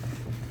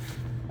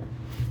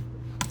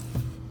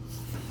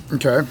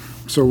 Okay.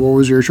 So what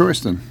was your choice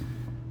then?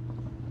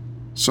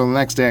 So the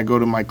next day I go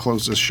to my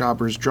closest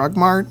Shoppers Drug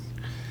Mart,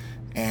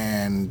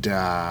 and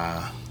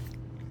I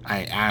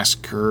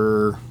ask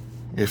her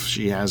if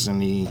she has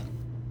any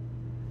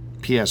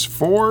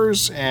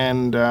PS4s,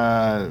 and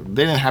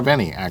they didn't have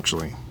any,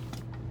 actually.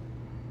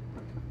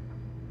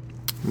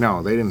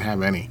 No, they didn't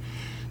have any.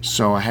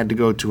 So I had to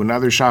go to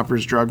another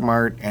Shoppers Drug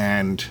Mart,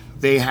 and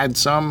they had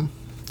some.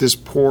 This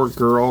poor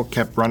girl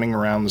kept running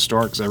around the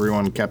store because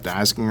everyone kept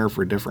asking her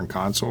for different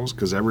consoles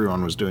because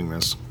everyone was doing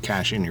this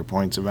cash in your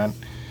points event.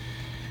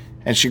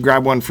 And she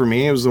grabbed one for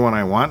me. It was the one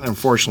I want.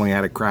 Unfortunately, I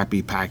had a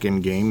crappy pack-in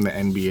game, the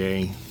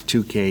NBA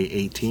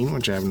 2K18,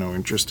 which I have no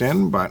interest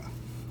in, but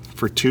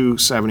for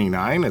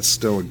 $279, it's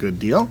still a good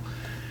deal.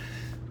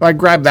 I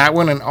grabbed that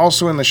one, and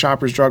also in the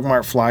Shoppers Drug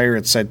Mart flyer,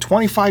 it said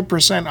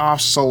 25% off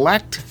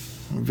select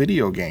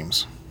video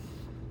games.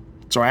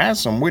 So I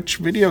asked them, which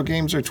video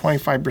games are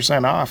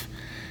 25% off?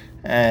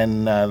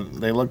 And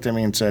they looked at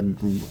me and said,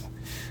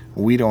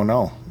 we don't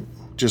know.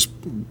 Just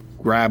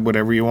grab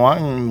whatever you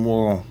want, and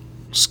we'll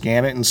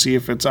scan it and see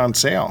if it's on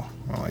sale.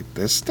 I'm like,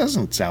 this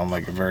doesn't sound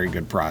like a very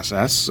good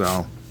process.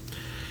 So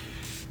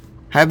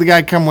had the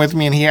guy come with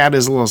me, and he had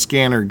his little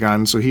scanner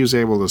gun, so he was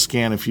able to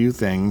scan a few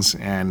things.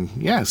 And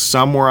yeah,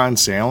 some were on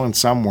sale and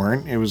some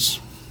weren't. It was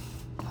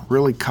a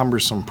really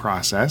cumbersome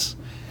process.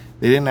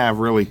 They didn't have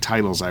really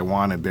titles I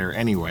wanted there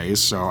anyways,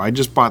 so I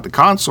just bought the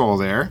console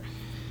there.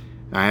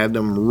 I had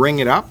them ring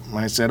it up, and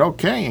I said,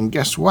 okay, and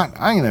guess what?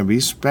 I'm going to be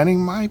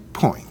spending my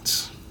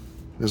points.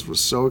 This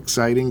was so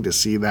exciting to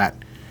see that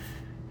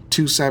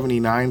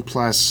 $279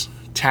 plus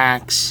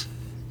tax,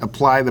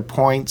 apply the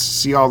points,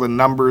 see all the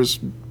numbers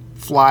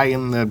fly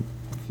in the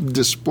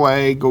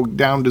display, go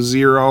down to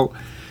 0. And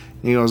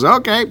he goes,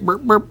 okay,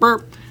 burp, burp,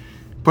 burp.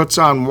 Puts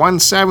on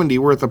 170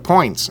 worth of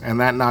points, and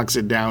that knocks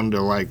it down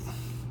to like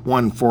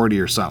 140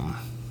 or something.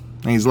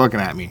 And he's looking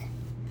at me.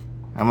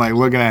 I'm like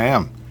looking at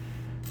him.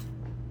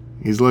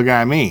 He's looking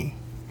at me.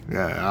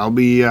 I'll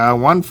be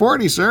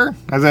 140, sir.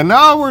 I said,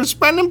 no, we're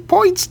spending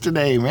points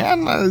today,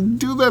 man.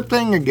 Do the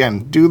thing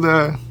again.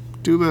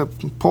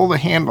 Pull the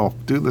handle.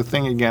 Do the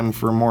thing again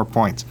for more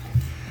points.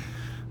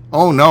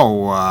 Oh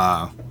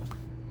no,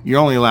 you're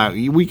only allowed.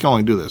 We can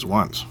only do this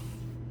once.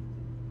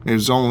 It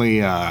was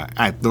only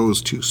at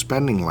those 2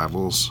 spending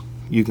levels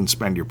you can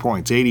spend your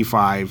points.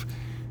 85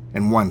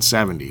 and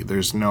 170.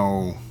 There's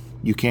no.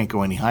 You can't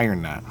go any higher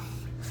than that.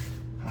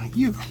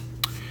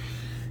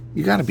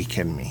 You got to be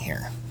kidding me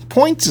here.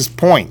 Points is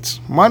points.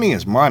 Money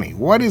is money.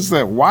 What is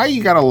the? Why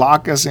you got to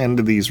lock us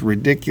into these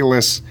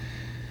ridiculous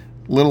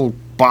little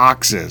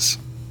boxes?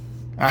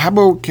 How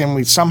about can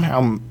we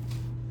somehow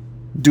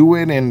do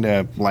it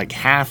into like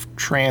half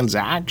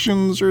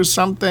transactions or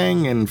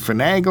something and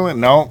finagle it?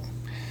 No.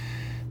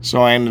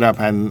 So I ended up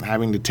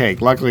having to take.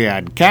 Luckily, I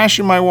had cash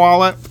in my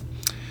wallet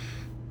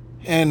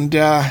and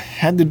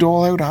had to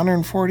dole out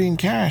 $140 in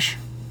cash,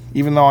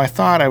 even though I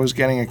thought I was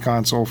getting a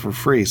console for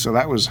free. So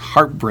that was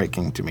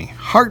heartbreaking to me.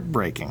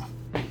 Heartbreaking.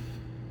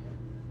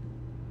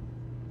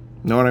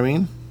 Know what I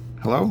mean?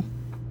 Hello?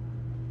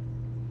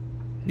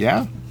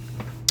 Yeah?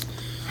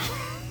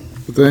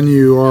 But then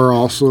you are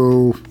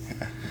also...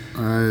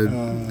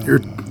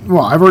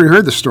 well, I've already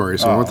heard the story,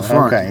 so what the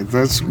fuck? Okay,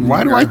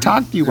 why do I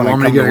talk to you when I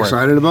come to work? You want me to get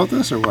excited about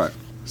this, or what?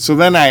 So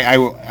then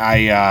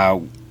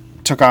I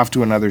took off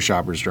to another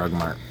Shoppers Drug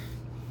Mart.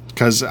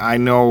 Because I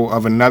know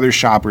of another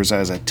Shoppers that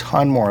has a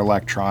ton more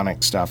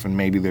electronic stuff, and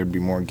maybe there'd be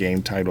more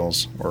game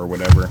titles or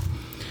whatever.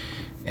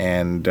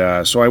 And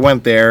so I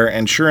went there,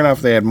 and sure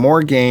enough, they had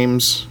more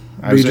games.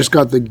 You just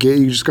got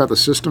the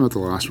system at the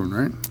last one,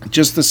 right?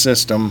 Just the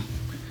system,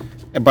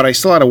 but I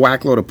still had a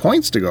whack load of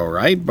points to go,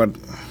 right? But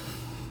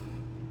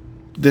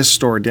this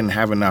store didn't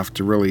have enough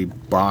to really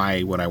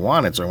buy what I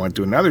wanted, so I went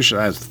to another shop.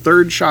 That was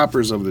third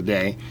Shoppers of the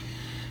day.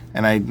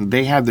 And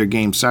they had their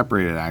games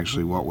separated,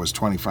 actually, what was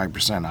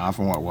 25% off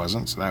and what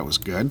wasn't, so that was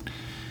good.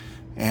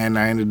 And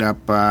I ended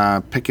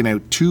up picking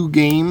out 2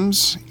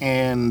 games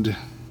and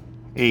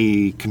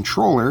a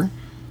controller,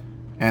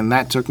 and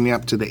that took me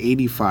up to the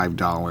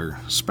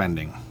 $85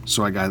 spending.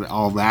 So I got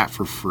all that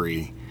for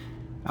free.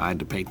 I had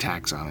to pay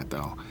tax on it,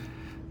 though.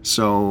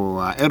 So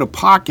out of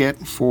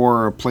pocket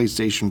for a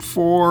PlayStation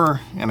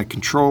 4 and a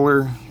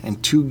controller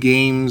and 2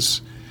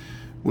 games,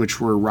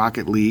 which were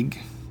Rocket League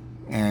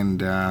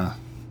and...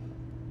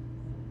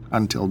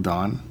 Until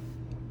Dawn.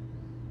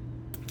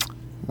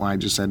 Well, I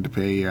just had to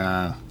pay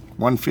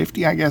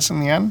 $150, I guess, in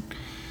the end.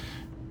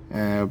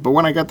 But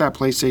when I got that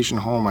PlayStation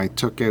home, I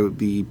took out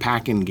the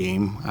pack-in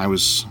game. I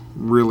was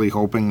really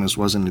hoping this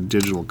wasn't a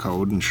digital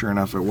code, and sure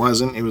enough, it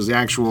wasn't. It was the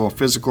actual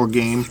physical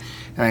game,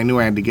 and I knew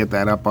I had to get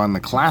that up on the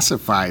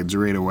classifieds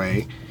right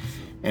away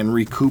and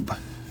recoup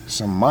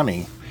some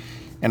money.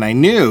 And I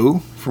knew,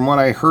 from what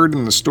I heard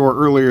in the store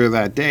earlier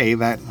that day,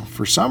 that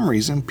for some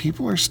reason,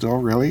 people are still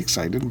really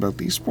excited about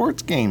these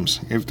sports games,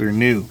 if they're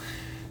new.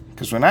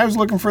 Because when I was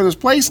looking for this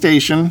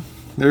PlayStation,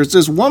 there's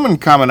this woman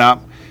coming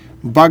up,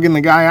 bugging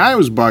the guy I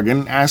was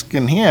bugging,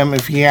 asking him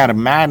if he had a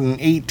Madden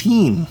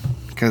 18,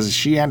 because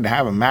she had to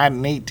have a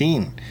Madden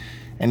 18.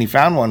 And he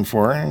found one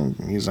for her,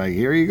 and he's like,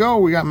 here you go,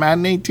 we got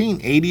Madden 18,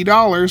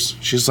 $80.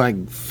 She's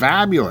like,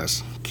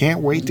 fabulous.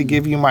 Can't wait to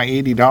give you my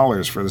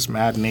 $80 for this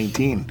Madden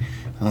 18.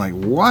 I'm like,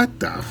 what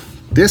the?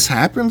 This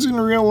happens in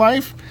real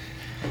life?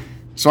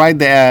 So I had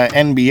the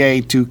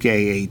NBA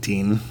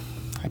 2K18.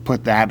 I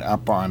put that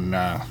up on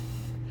the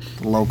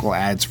local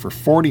ads for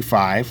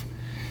 $45.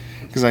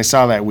 Because I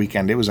saw that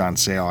weekend it was on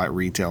sale at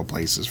retail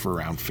places for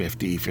around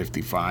 $50,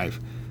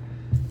 $55.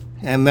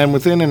 And then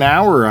within an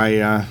hour,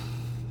 I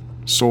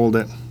sold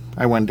it.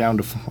 I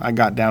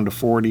got down to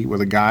 40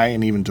 with a guy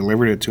and even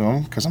delivered it to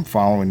him because I'm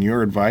following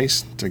your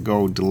advice to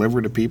go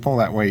deliver to people.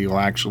 That way you'll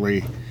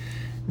actually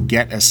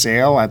get a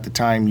sale at the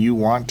time you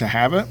want to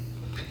have it.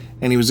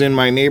 And he was in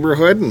my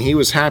neighborhood and he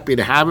was happy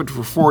to have it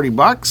for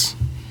 $40.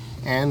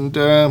 And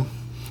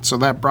so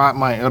that brought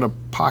my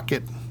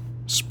out-of-pocket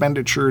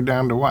expenditure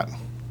down to what?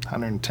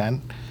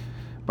 110.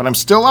 But I'm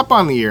still up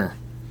on the year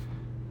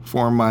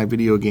for my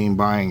video game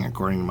buying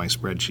according to my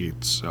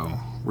spreadsheets. So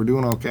we're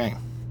doing okay.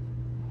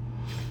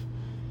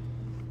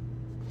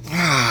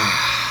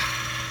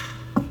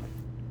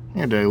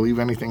 Yeah, did I leave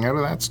anything out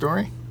of that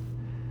story?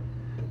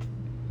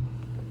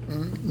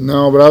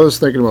 No, but I was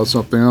thinking about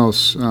something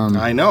else.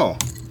 I know.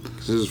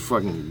 This is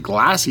fucking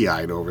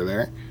glassy-eyed over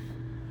there.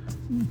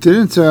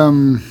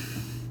 Didn't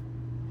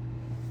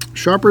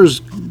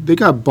Shoppers, they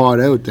got bought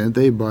out, didn't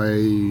they, by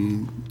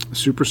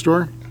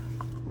Superstore?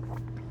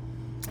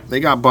 They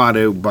got bought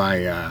out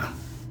by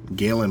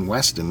Galen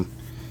Weston.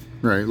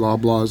 Right,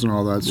 Loblaws and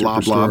all that.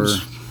 Loblaws.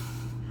 Superstore.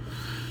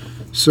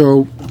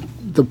 So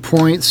the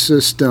point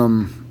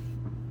system,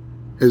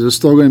 is it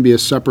still going to be a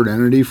separate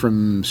entity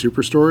from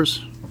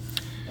Superstores?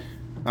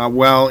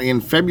 Well,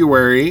 in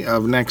February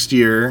of next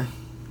year,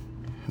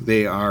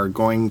 they are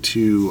going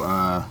to,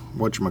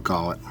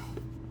 whatchamacallit,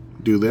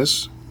 do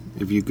this.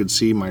 If you could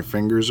see, my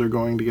fingers are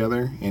going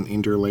together and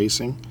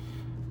interlacing.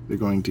 They're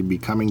going to be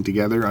coming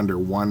together under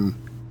one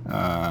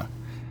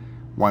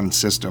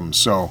system.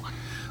 So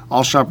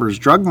all Shoppers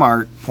Drug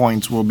Mart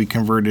points will be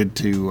converted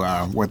to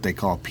what they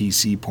call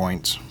PC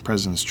points,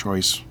 President's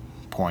Choice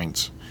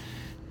points.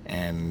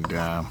 And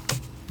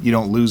you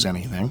don't lose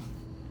anything.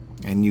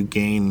 And you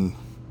gain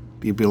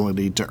the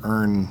ability to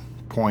earn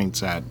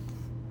points at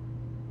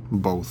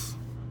both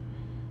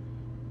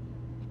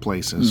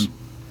places.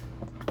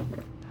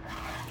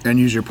 And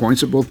use your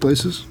points at both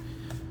places?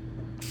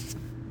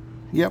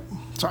 Yep.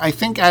 So I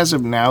think as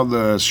of now,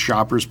 the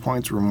Shoppers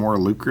points were more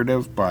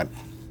lucrative, but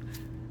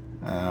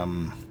I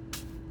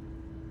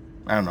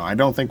don't know. I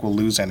don't think we'll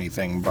lose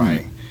anything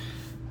by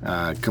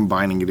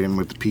combining it in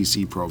with the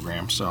PC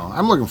program. So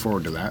I'm looking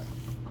forward to that.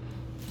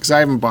 Because I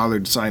haven't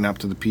bothered to sign up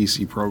to the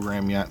PC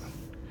program yet,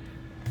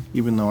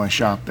 even though I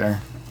shop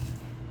there.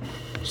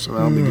 So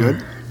that'll be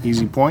good.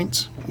 Easy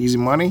points, easy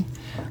money.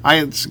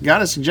 I got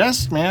to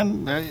suggest,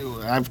 man,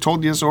 I've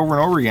told you this over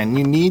and over again.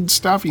 You need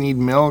stuff. You need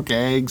milk,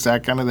 eggs,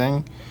 that kind of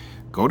thing.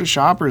 Go to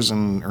Shoppers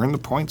and earn the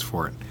points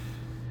for it.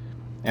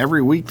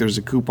 Every week there's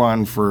a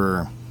coupon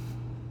for,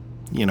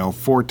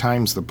 4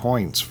 times the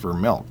points for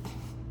milk.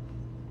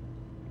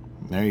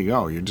 There you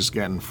go. You're just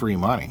getting free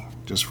money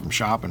just from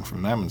shopping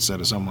from them instead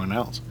of someone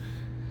else.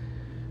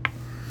 I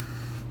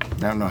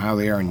don't know how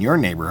they are in your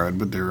neighborhood,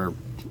 but they're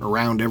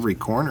around every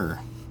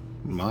corner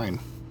in mine.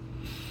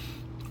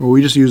 Well,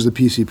 we just use the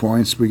PC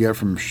points we get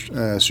from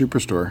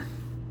Superstore.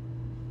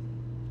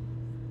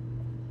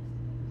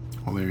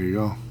 Well, there you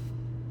go.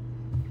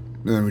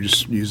 And then we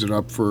just use it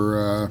up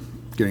for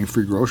getting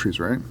free groceries,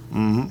 right?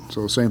 Mm-hmm.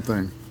 So same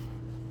thing.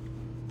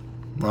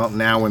 Well,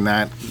 now when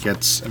that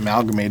gets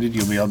amalgamated,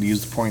 you'll be able to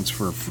use the points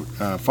for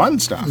fun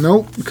stuff.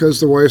 Nope, because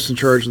the wife's in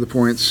charge of the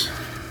points.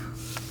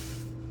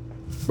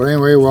 But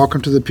anyway,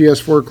 welcome to the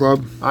PS4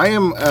 Club. I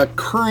am a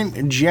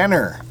current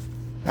Jenner.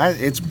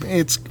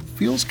 It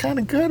feels kind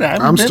of good. I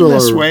haven't been still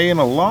this way in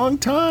a long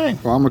time.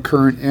 Well, I'm a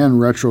current and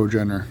retro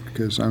Jenner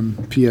because I'm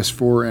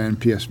PS4 and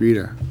PS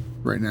Vita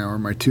right now are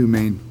my two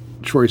main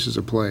choices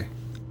of play.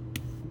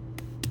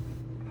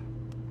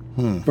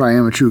 But I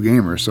am a true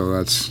gamer, so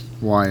that's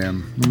why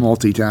I'm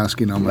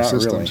multitasking on my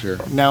systems here.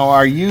 Now,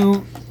 are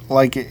you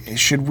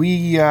should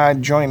we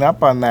join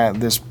up on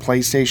this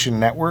PlayStation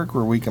Network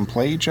where we can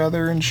play each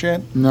other and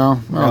shit? No,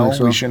 I don't think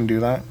so. We shouldn't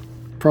do that.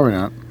 Probably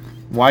not.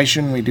 Why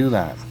shouldn't we do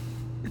that?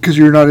 Because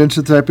you're not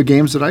into the type of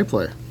games that I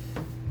play.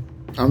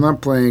 I'm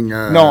not playing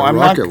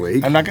Rocket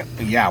League. I'm not.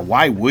 Yeah,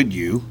 why would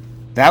you?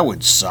 That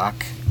would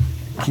suck.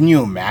 Can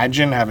you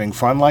imagine having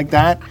fun like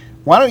that?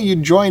 Why don't you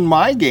join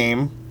my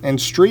game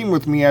and stream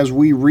with me as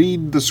we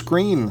read the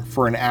screen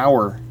for an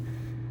hour.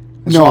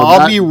 No, So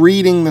I'll be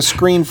reading the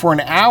screen for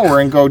an hour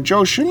and go,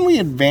 Joe, shouldn't we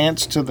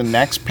advance to the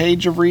next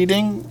page of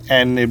reading?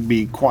 And it'd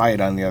be quiet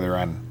on the other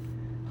end.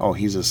 Oh,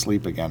 he's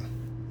asleep again.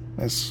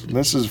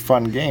 This is a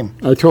fun game.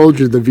 I told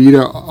you the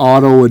Vita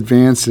auto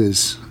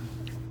advances.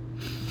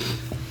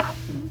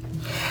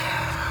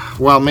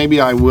 Well,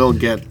 maybe I will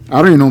get...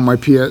 I don't even know what my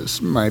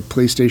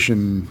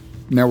PlayStation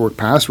Network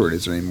password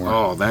is anymore.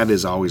 Oh, that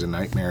is always a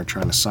nightmare,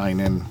 trying to sign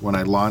in. When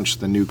I launch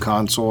the new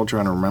console,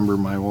 trying to remember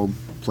my old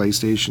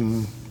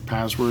PlayStation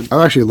password.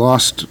 I've actually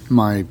lost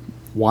my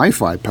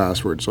Wi-Fi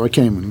password, so I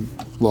can't even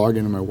log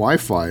into my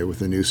Wi-Fi with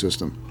the new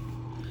system.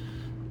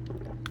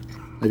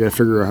 I got to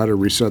figure out how to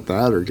reset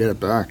that or get it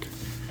back.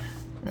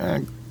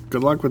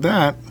 Good luck with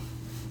that.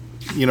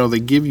 You know, they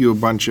give you a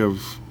bunch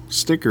of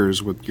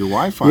stickers with your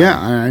Wi-Fi.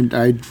 Yeah,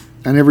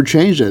 I never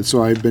changed it,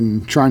 so I've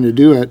been trying to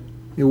do it.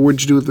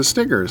 What'd you do with the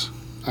stickers?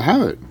 I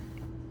have it.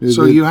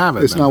 So you have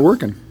it It's then. not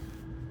working.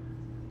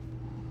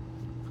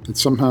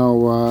 It's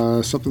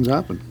somehow something's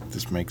happened.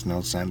 This makes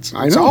no sense.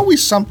 I It's know.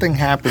 always something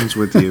happens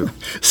with you.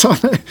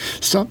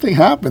 Something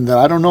happened that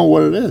I don't know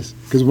what it is.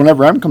 Because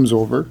whenever Em comes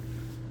over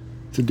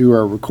to do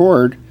our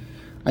record,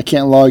 I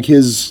can't log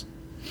his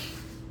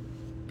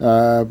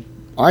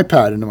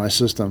iPad into my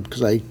system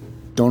because I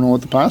don't know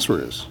what the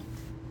password is.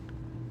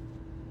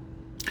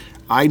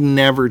 I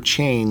never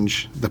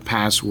change the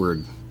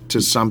password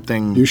to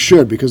something. You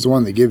should, because the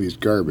one they give you is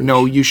garbage.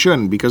 No, you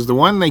shouldn't, because the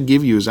one they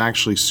give you is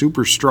actually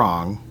super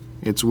strong.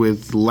 It's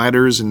with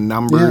letters and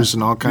numbers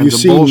and all kinds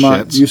of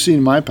bullshit. You've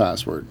seen my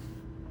password.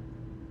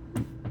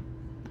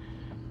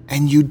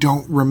 And you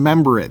don't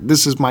remember it.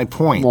 This is my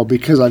point. Well,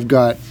 because I've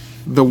got...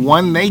 The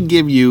one they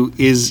give you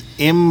is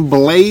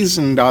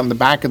emblazoned on the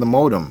back of the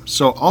modem.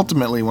 So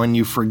ultimately, when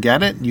you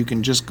forget it, you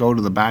can just go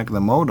to the back of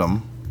the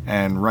modem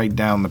and write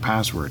down the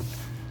password.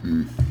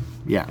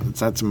 Yeah,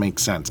 that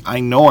makes sense.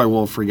 I know I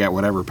will forget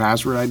whatever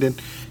password I did.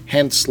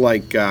 Hence,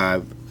 like,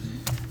 I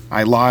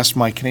lost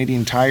my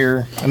Canadian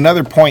Tire,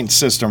 another point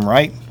system,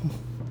 right?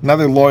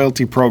 Another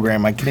loyalty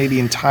program, my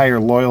Canadian Tire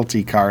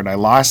loyalty card. I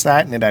lost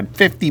that, and it had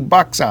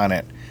 $50 on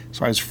it.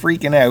 So I was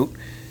freaking out.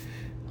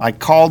 I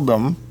called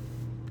them.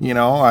 You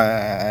know,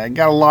 I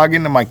got to log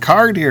into my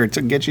card here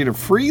to get you to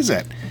freeze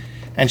it.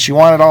 And she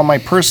wanted all my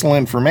personal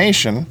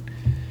information.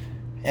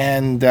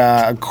 And,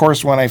 of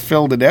course, when I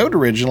filled it out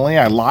originally,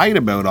 I lied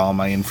about all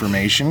my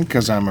information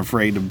because I'm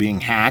afraid of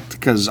being hacked,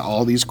 because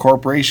all these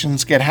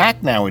corporations get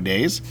hacked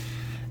nowadays.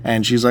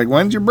 And she's like,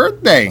 when's your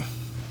birthday?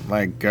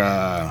 Like,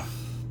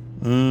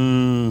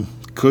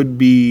 could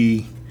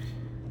be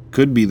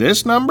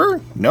this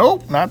number?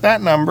 Nope, not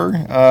that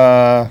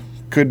number.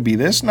 Could be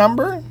this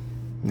number?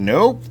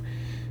 Nope.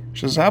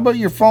 She says, how about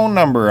your phone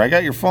number? I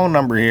got your phone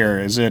number here.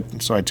 Is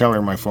it? So I tell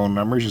her my phone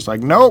number. She's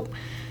like, nope.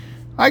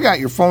 I got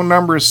your phone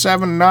number is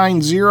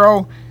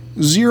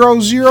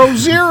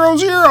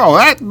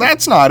 790-0000.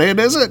 That's not it,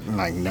 is it? I'm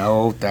like,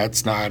 no,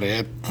 that's not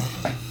it.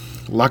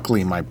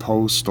 Luckily, my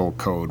postal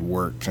code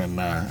worked,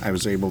 and I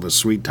was able to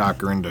sweet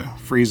talk her into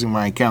freezing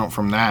my account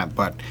from that.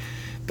 But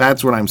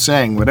that's what I'm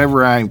saying.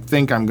 Whatever I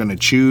think I'm going to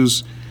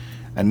choose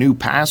a new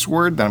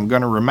password that I'm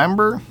going to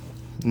remember,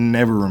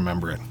 never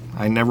remember it.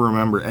 I never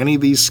remember any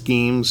of these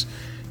schemes.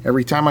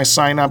 Every time I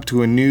sign up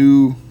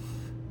to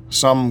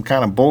some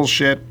kind of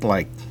bullshit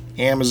like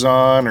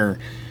Amazon or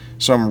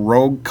some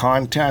rogue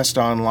contest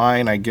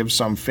online, I give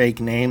some fake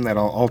name that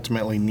I'll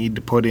ultimately need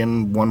to put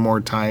in one more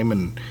time,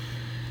 and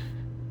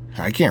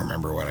I can't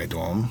remember what I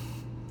told them.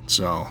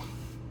 So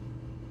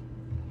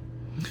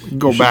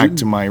go back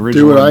to my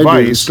original do what advice.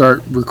 I do,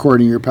 start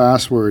recording your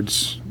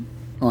passwords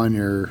on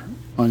your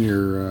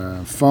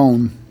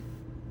phone,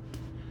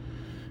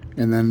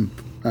 and then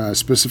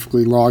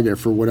specifically log it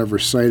for whatever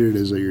site it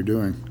is that you're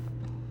doing.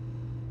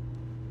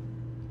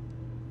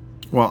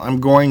 Well,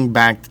 I'm going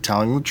back to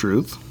telling the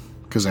truth,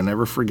 because I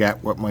never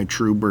forget what my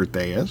true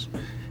birthday is,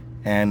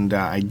 and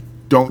I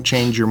don't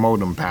change your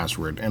modem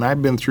password. And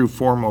I've been through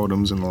 4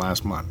 modems in the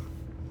last month,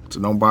 so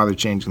don't bother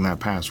changing that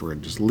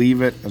password. Just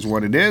leave it as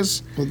what it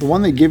is. Well, the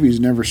one they give you is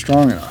never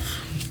strong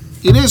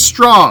enough. It is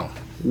strong.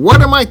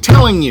 What am I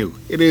telling you?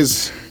 It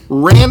is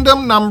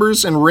random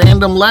numbers and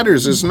random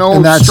letters. There's no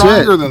And that's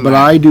stronger it. than But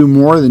that. I do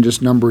more than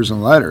just numbers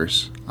and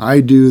letters.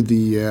 I do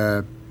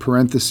the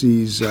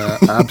parentheses,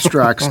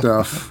 abstract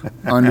stuff,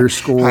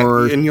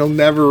 underscore, And you'll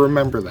never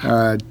remember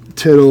that.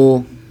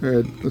 tittle.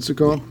 What's it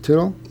called?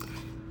 Tittle?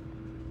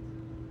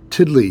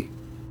 Tiddly.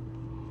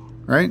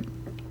 Right?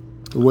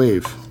 The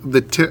wave.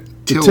 The tilde.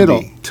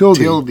 tittle.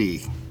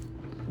 Tilde.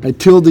 I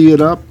tilde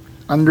it up,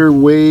 under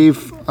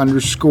wave,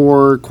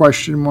 underscore,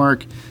 question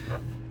mark,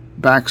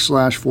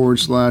 backslash, forward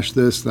slash,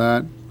 this,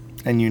 that.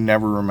 And you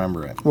never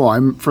remember it.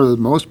 Well, for the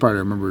most part, I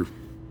remember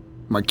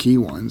my key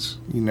ones.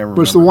 You never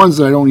But it's the remember. ones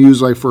that I don't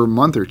use like for a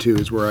month or two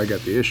is where I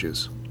got the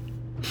issues.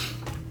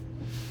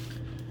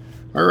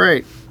 All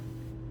right.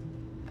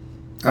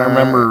 I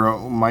remember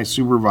my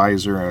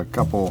supervisor a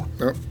couple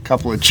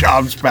of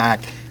jobs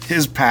back,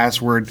 his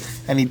password,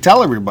 and he'd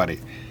tell everybody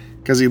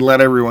because he'd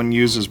let everyone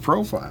use his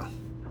profile.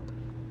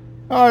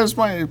 Oh, it's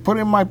put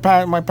in my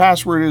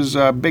password is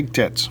Big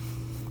Tits.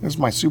 This is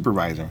my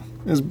supervisor.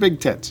 It's Big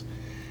Tits.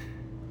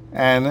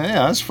 And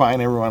yeah, that's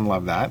fine. Everyone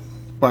loved that.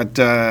 But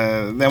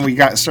then we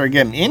started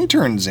getting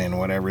interns in,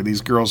 whatever,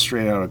 these girls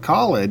straight out of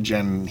college,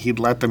 and he'd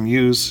let them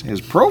use his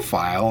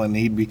profile, and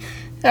he'd be,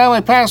 yeah,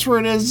 my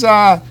password is,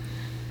 yeah,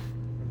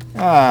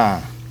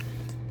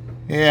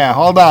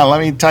 hold on, let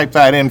me type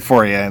that in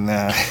for you. And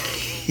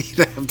he'd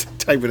have to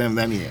type it in,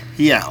 then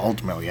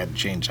ultimately had to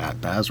change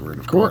that password,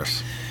 of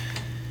course.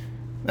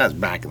 That's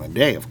back in the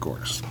day, of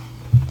course.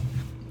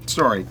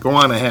 Sorry, go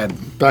on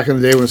ahead. Back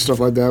in the day when stuff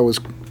like that was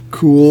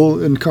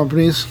cool in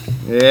companies.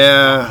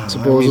 Yeah,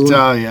 supposedly.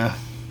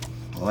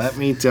 Let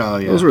me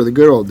tell you. Those were the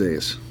good old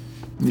days.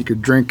 You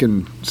could drink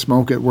and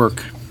smoke at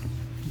work.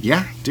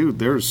 Yeah, dude,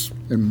 there's...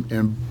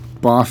 And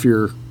boff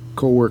your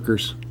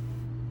coworkers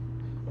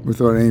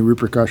without any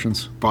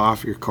repercussions.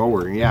 Boff your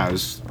coworker. Yeah, I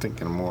was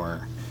thinking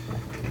more,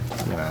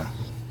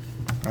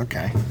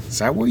 Okay. Is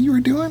that what you were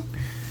doing?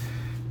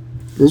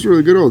 Those were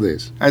the good old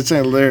days. I'd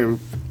say their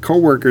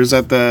coworkers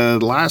at the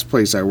last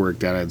place I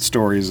worked at had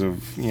stories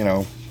of,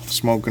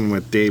 smoking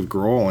with Dave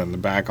Grohl in the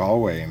back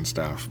hallway and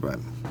stuff, but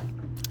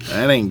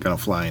that ain't gonna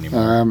fly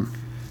anymore.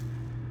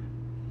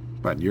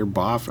 But you're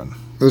boffing.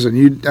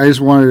 Listen, I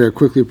just wanted to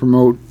quickly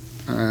promote.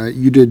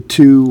 You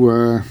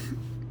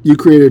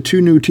created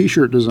 2 new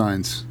T-shirt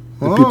designs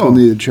that people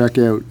need to check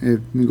out.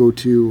 If you go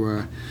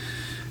to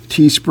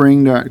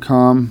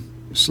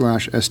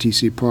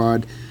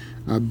teespring.com/stcpod,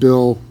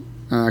 Bill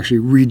actually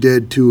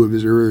redid 2 of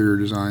his earlier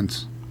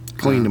designs.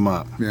 Cleaned them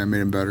up. Yeah, made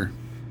them better.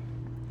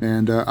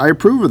 And I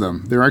approve of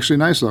them. They're actually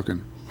nice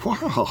looking.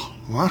 Wow,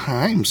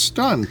 I'm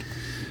stunned.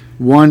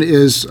 One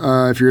is,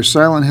 if you're a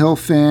Silent Hill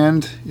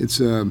fan, it's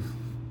a,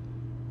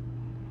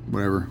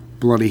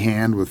 bloody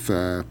hand with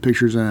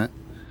pictures in it.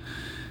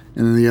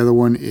 And then the other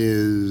one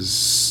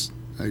is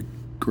a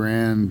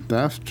Grand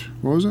Theft.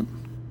 What was it?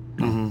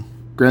 Mm-hmm.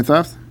 Grand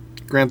Theft?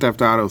 Grand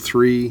Theft Auto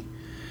 3.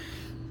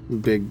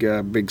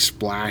 Big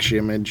splash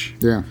image.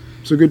 Yeah.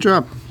 So good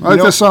job. I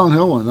like the Silent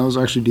Hill one. That was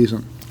actually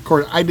decent. Of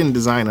course, I didn't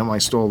design them. I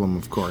stole them,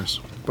 of course.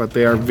 But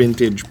they are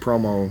vintage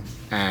promo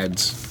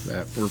ads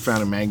that were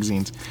found in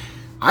magazines.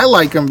 I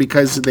like them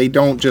because they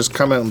don't just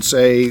come out and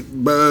say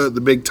the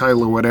big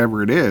title or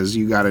whatever it is.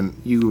 You're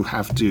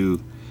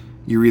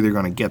either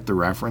going to get the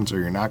reference or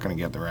you're not going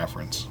to get the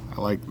reference.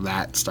 I like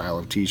that style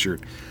of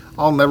T-shirt.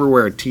 I'll never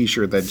wear a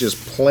T-shirt that just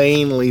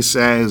plainly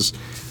says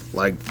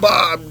like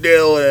Bob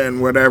Dylan,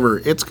 whatever.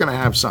 It's going to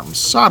have something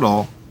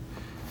subtle,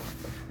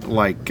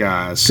 like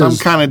some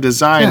kind of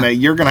design that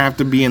you're going to have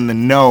to be in the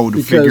know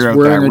to figure out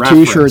that reference. Because wearing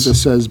a T-shirt that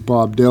says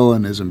Bob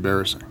Dylan is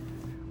embarrassing.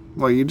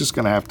 Well, you're just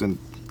going to have to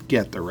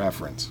get the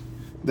reference.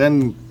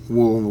 Then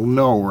we'll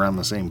know we're on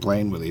the same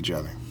plane with each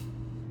other.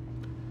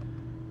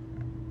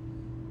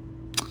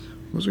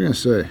 What was I going to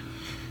say?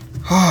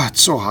 Oh,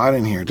 it's so hot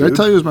in here, dude. Did I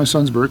tell you it was my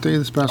son's birthday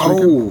this past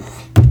weekend?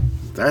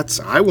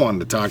 I wanted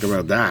to talk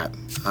about that.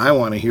 I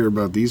want to hear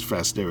about these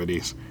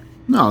festivities.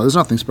 No, there's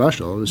nothing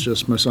special. It was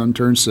just my son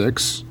turned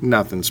 6.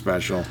 Nothing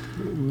special.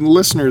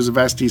 Listeners of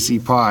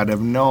STC Pod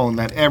have known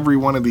that every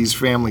one of these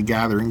family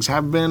gatherings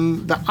have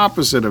been the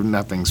opposite of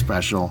nothing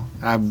special,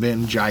 have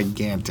been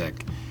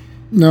gigantic.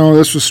 No,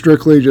 this was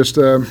strictly just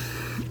a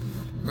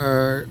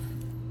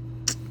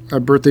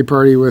birthday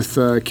party with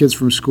kids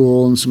from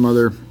school and some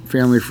other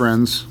family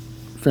friends,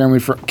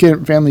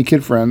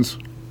 kid friends.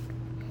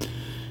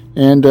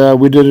 And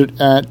we did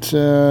it at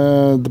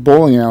the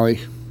bowling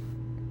alley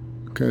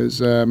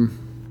because,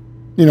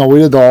 we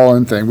did the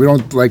all-in thing. We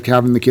don't like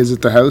having the kids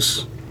at the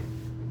house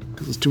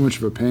because it's too much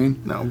of a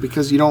pain. No,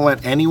 because you don't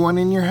let anyone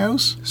in your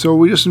house? So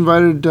we just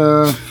invited,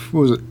 what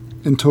was it?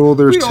 In total,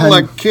 there's 10. We don't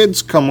let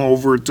kids come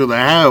over to the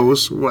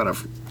house. What a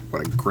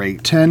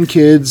great 10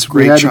 kids.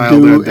 Great we had to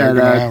do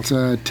at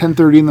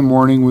 10:30 in the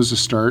morning was the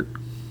start.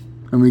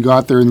 And we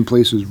got there and the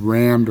place was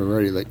rammed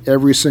already. Like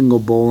every single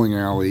bowling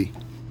alley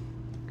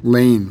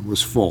lane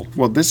was full.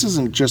 Well, this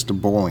isn't just a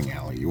bowling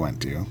alley you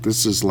went to.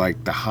 This is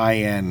like the high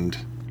end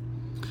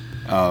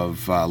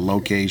of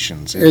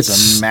locations.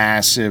 It's a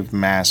massive,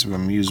 massive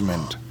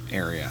amusement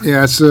area.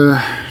 Yeah, it's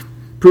a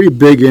pretty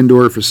big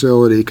indoor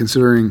facility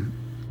considering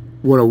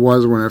what it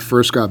was when it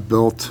first got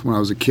built. When I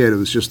was a kid, it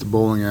was just a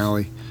bowling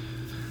alley.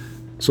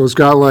 So it's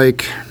got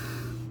like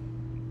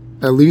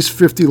at least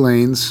 50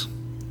 lanes.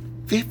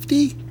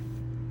 50?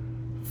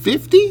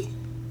 50?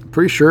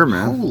 Pretty sure,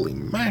 man. Holy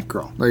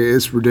mackerel. Like,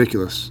 it's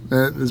ridiculous.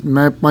 It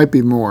might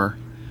be more.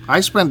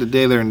 I spent a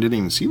day there and didn't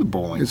even see the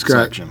bowling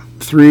section.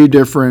 It's got 3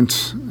 different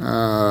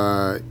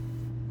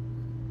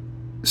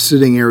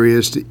sitting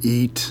areas to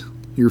eat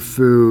your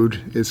food.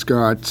 It's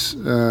got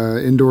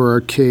indoor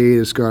arcade.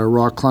 It's got a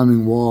rock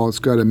climbing wall. It's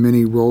got a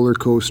mini roller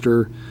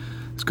coaster.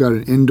 It's got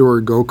an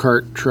indoor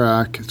go-kart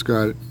track. It's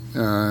got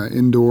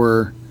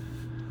indoor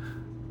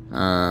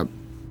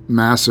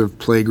massive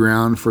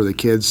playground for the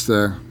kids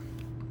to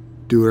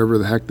do whatever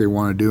the heck they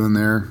want to do in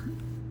there.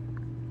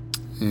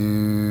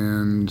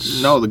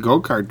 And no, the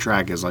go-kart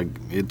track is like,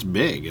 it's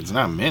big. It's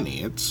not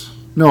mini.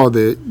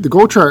 The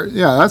go-kart,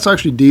 yeah, that's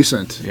actually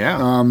decent.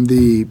 Yeah.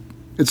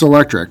 It's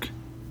electric.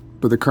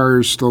 but the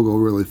cars still go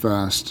really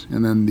fast.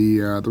 And then the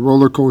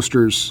roller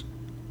coasters,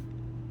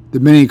 the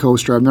mini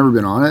coaster, I've never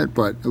been on it,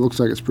 but it looks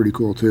like it's pretty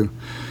cool too.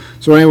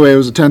 So anyway, it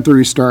was a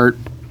 10:30 start.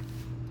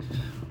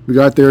 We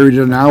got there, we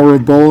did an hour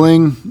of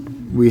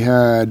bowling. We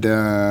had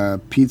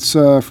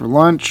pizza for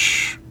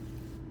lunch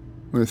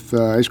with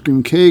ice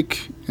cream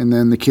cake, and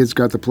then the kids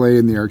got to play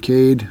in the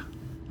arcade,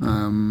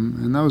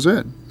 and that was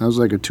it. That was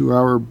like a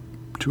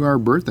 2-hour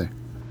birthday.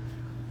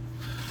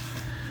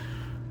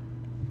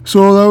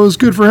 So that was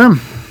good for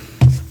him.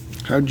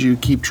 How'd you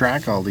keep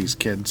track of all these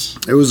kids?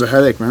 It was a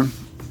headache, man.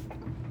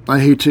 I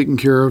hate taking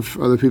care of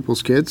other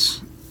people's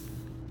kids.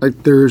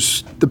 Like,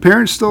 the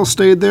parents still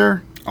stayed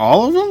there.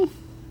 All of them?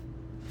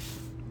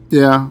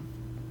 Yeah.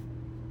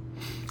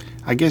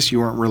 I guess you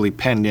weren't really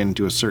penned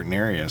into a certain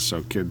area,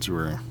 so kids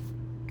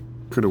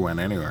could have went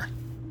anywhere.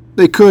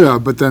 They could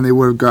have, but then they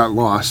would have got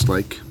lost.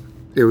 Like,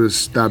 it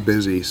was that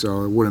busy,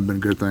 so it wouldn't have been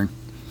a good thing.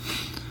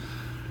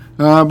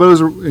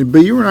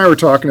 But you and I were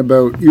talking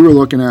about, you were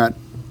looking at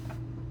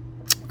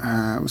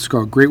what's it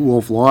called, Great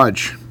Wolf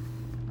Lodge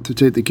to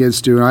take the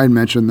kids to, and I had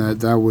mentioned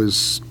that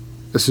was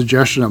a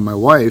suggestion of my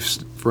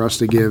wife's for us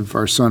to give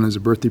our son as a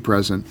birthday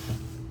present.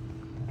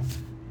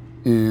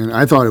 And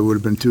I thought it would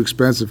have been too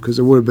expensive because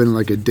it would have been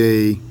like a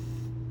day,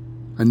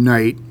 a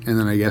night, and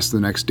then I guess the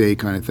next day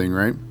kind of thing,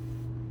 right?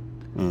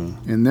 And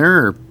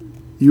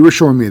you were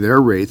showing me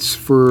their rates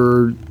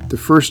for the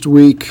first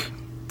week,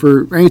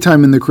 for any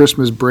time in the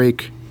Christmas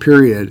break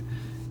period,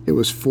 it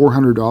was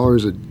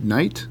 $400 a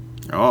night.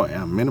 Oh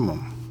yeah,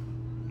 minimum.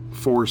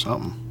 4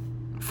 something.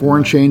 4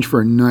 and change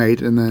for a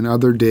night, and then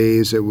other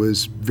days it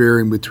was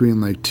varying between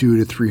like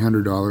 $200 to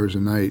 $300 a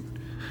night.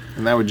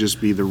 And that would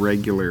just be the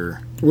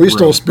regular. We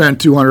still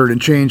spent $200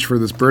 and change for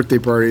this birthday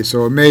party,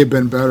 so it may have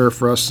been better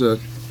for us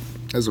to,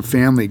 as a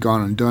family,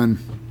 gone and done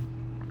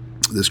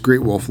this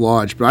Great Wolf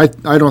Lodge. But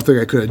I don't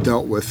think I could have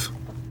dealt with.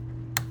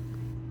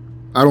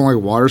 I don't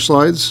like water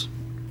slides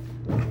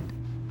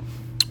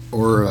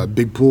or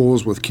big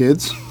pools with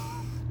kids.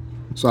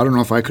 So I don't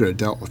know if I could have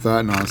dealt with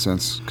that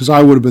nonsense, because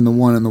I would have been the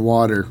one in the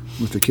water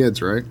with the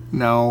kids, right?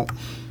 No,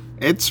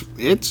 it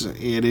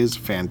is a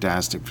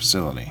fantastic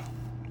facility.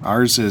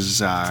 Ours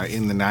is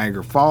in the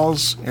Niagara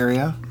Falls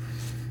area.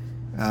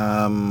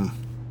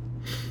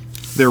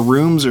 Their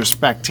rooms are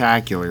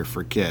spectacular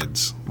for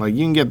kids. Like,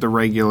 you can get the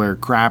regular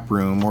crap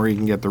room, or you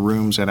can get the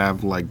rooms that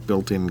have like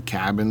built-in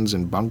cabins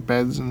and bunk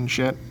beds and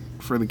shit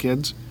for the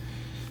kids.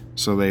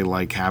 So they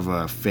like have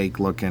a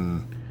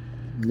fake-looking.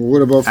 Well,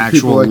 what about for actual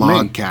people like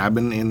log me?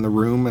 cabin in the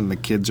room, and the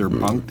kids are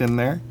bunked in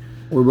there?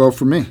 What about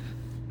for me?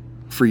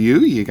 For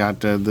you got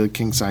the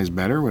king size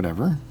bed or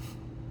whatever.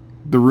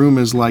 The room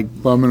is like.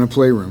 Well, I'm in a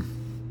playroom.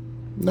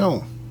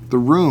 No, the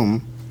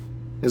room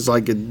is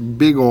like a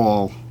big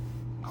old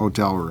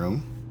hotel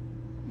room,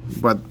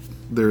 but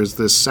there's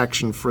this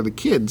section for the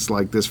kids,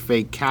 like this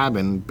fake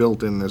cabin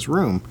built in this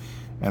room,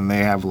 and they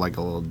have like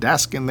a little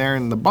desk in there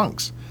in the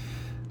bunks,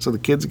 so the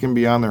kids can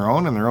be on their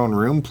own in their own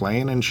room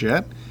playing and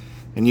shit.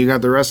 And you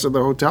got the rest of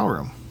the hotel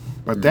room.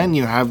 But then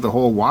you have the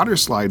whole water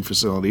slide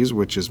facilities,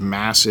 which is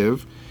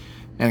massive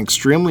and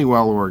extremely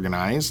well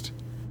organized.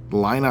 The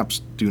lineups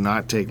do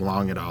not take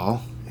long at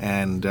all.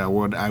 And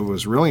what I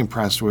was really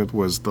impressed with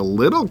was the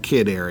little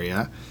kid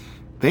area.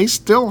 They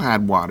still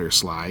had water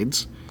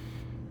slides,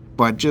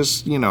 but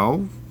just,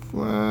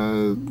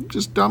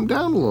 just dumbed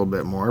down a little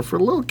bit more for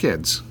little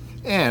kids.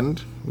 And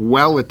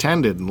well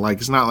attended. Like,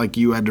 it's not like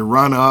you had to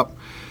run up,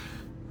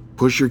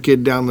 push your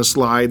kid down the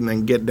slide, and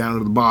then get down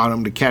to the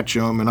bottom to catch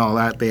them and all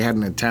that. They had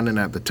an attendant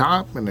at the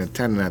top and an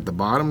attendant at the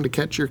bottom to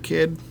catch your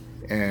kid,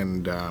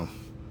 and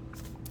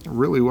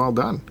really well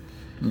done.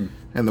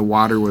 And the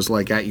water was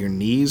like at your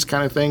knees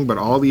kind of thing, but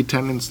all the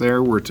attendants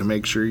there were to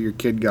make sure your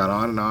kid got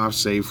on and off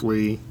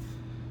safely,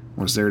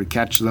 was there to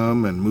catch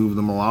them and move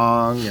them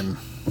along. And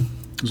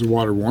was the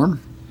water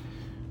warm?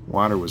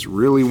 Water was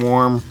really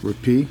warm. With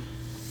pee?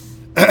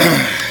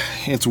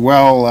 It's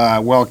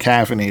well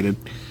caffeinated.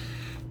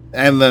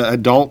 And the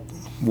adult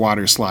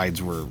water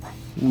slides were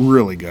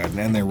really good.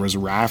 And there was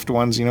raft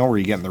ones, where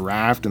you get in the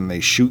raft and they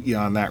shoot you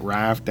on that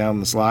raft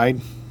down the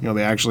slide.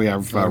 They actually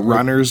have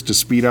runners to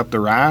speed up the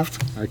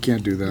raft. I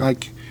can't do that.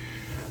 Like,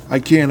 I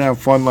can't have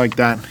fun like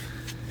that.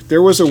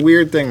 There was a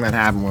weird thing that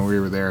happened when we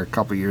were there a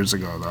couple years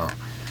ago, though.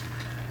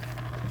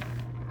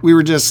 We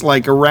were just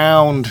like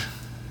around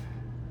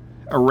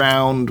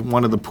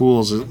one of the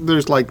pools.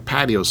 There's like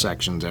patio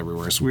sections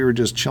everywhere. So we were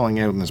just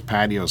chilling out in this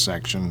patio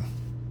section.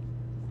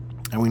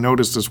 And we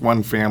noticed this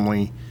one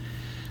family,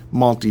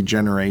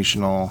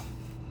 multi-generational,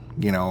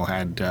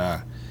 had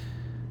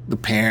the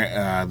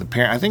parent,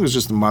 I think it was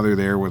just the mother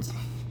there with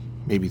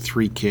maybe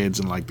 3 kids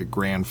and like the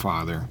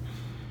grandfather.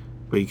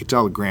 But you could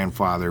tell the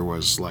grandfather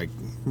was like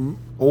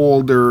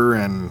older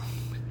and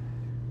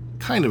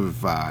kind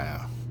of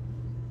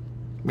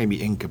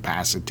maybe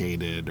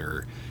incapacitated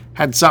or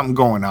had something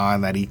going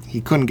on that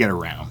he couldn't get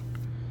around.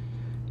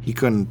 He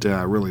couldn't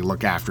really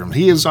look after him.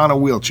 He is on a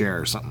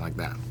wheelchair or something like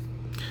that.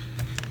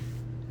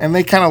 And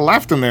they kind of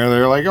left him there.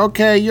 They're like,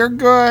 okay, you're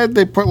good.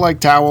 They put like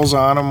towels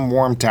on him,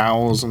 warm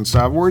towels and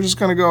stuff. We're just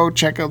going to go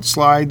check out the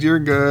slides. You're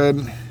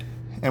good.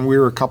 And we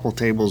were a couple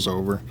tables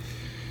over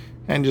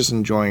and just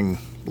enjoying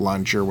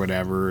lunch or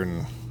whatever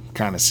and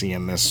kind of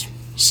seeing this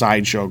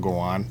sideshow go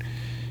on.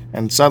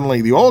 And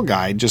suddenly the old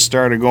guy just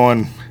started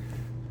going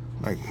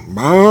like,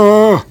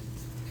 Ma,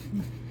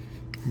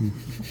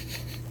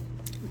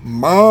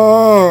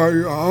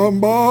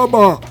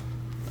 Baba.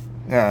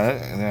 Yeah,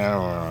 I don't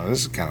know.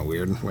 This is kind of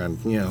weird. When,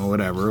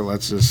 whatever.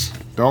 Let's just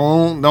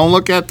don't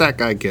look at that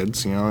guy,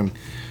 kids. And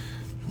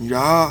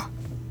yeah.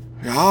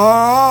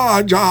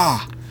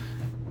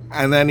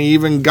 And then he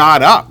even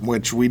got up,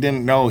 which we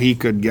didn't know he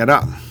could get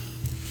up.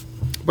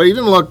 But he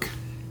didn't look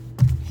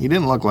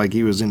like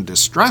he was in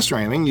distress or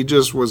anything. He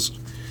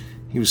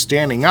was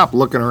standing up,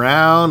 looking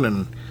around,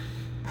 and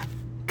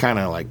kind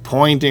of like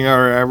pointing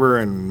or whatever,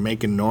 and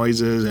making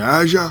noises.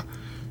 Yeah.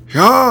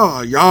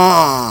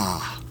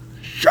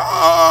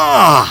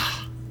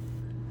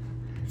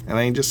 And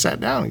then he just sat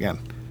down again.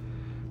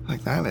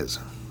 Like, that is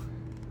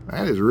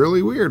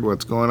really weird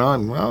what's going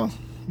on. Well,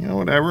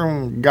 whatever.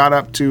 And got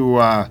up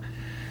to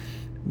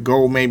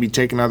go maybe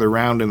take another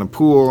round in the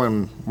pool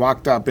and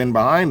walked up in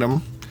behind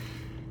him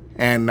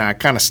and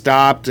kind of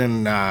stopped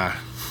and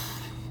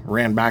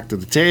ran back to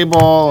the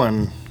table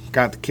and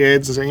got the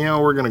kids and said,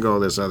 we're going to go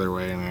this other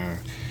way. And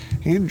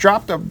he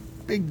dropped a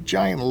big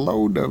giant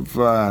load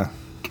of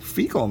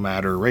fecal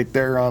matter right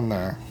there on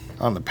the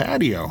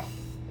patio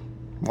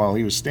while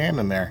he was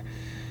standing there.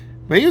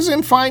 But he was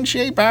in fine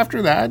shape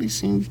after that. He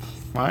seemed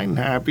fine and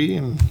happy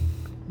and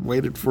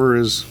waited for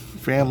his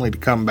family to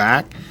come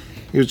back.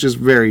 It was just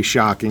very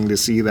shocking to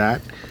see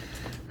that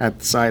at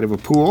the side of a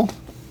pool.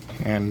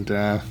 And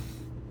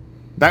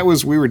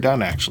we were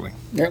done, actually.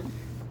 Yep.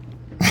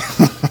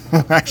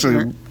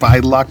 Actually, by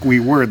luck, we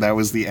were. That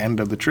was the end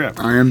of the trip.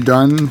 I am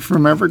done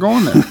from ever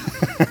going there.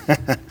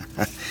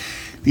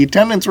 The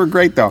attendants were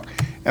great, though.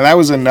 And that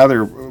was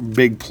another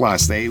big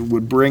plus. They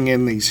would bring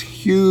in these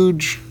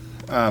huge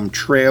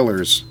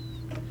trailers,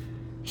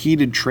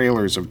 heated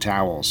trailers of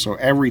towels. So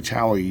every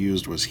towel you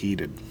used was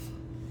heated.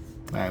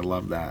 I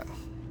love that.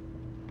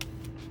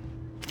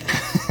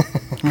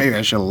 Maybe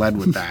I should have led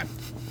with that.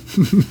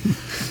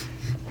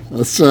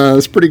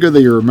 That's pretty good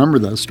that you remember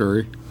that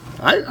story.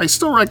 I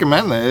still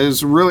recommend that. It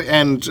was really,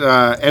 and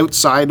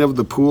outside of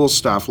the pool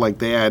stuff, like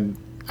they had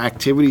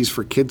activities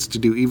for kids to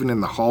do even in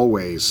the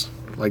hallways.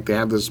 Like they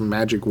have this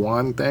magic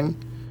wand thing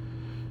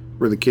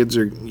where the kids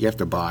you have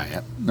to buy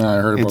it. I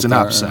heard about it's an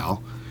that,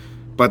 upsell.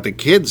 But the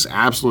kids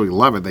absolutely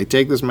love it. They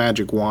take this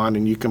magic wand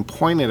and you can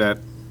point it at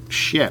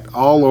shit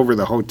all over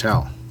the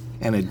hotel.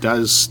 And it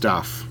does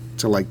stuff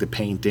to like the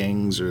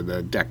paintings or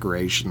the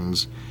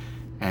decorations.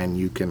 And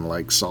you can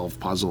like solve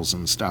puzzles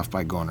and stuff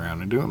by going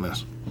around and doing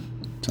this.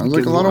 Sounds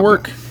like a lot of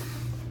work.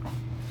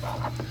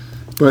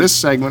 But this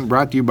segment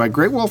brought to you by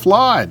Great Wolf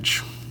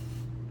Lodge,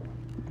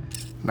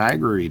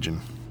 Niagara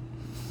region.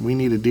 We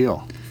need a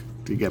deal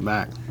to get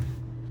back.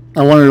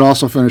 I wanted to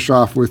also finish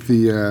off with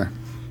the...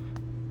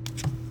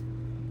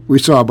 we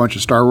saw a bunch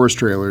of Star Wars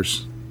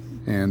trailers,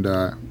 and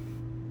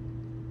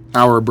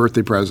our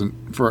birthday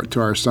present to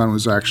our son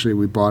was actually,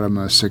 we bought him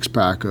a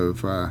 6-pack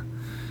of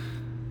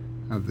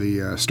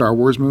the Star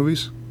Wars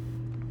movies,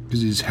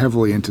 because he's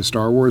heavily into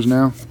Star Wars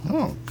now.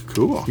 Oh,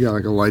 cool. He got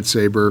like a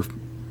lightsaber.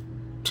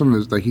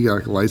 He got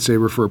like a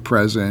lightsaber for a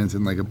present,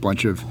 and like a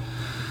bunch of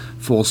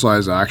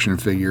full-size action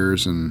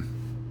figures, and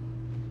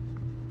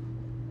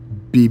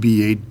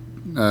BB-8.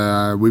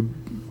 We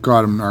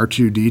got him an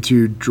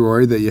R2-D2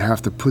 droid that you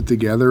have to put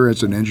together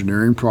as an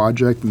engineering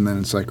project, and then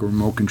it's like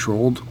remote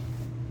controlled.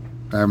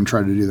 I haven't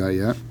tried to do that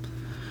yet,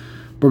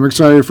 but I'm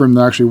excited for him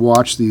to actually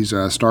watch these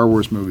Star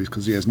Wars movies,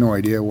 because he has no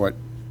idea what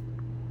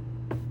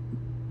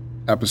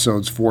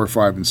episodes 4,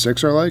 5, and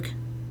 6 are like.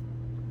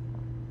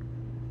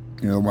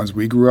 The ones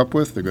we grew up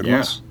with, the good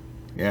ones.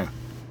 Yeah,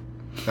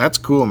 that's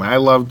cool, man. I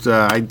loved.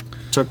 I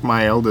took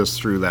my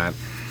eldest through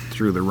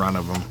the run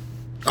of them.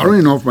 I don't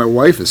even know if my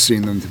wife has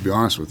seen them, to be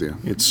honest with you.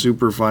 It's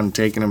super fun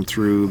taking him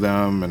through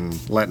them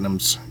and letting him...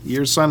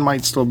 Your son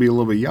might still be a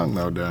little bit young,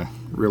 though, to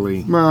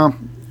really... Well,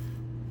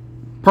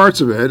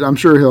 parts of it. I'm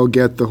sure he'll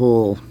get the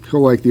whole...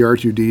 He'll like the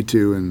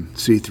R2-D2 and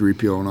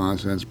C-3PO and all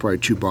that. It's probably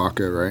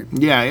Chewbacca, right?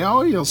 Yeah,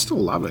 he'll still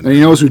love it. And he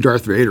knows who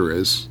Darth Vader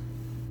is.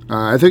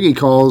 I think he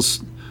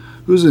calls...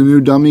 Who's the new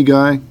dummy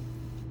guy?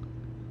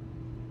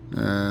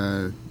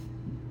 The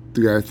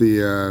guy with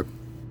the...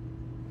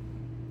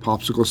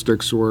 popsicle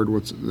stick sword.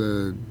 What's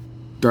the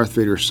Darth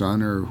Vader's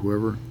son or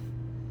whoever?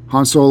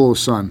 Han Solo's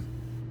son.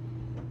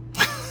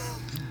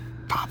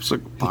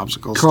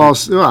 Popsicle calls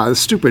stick. The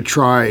stupid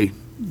try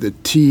the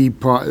T. A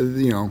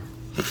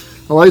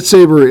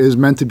lightsaber is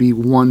meant to be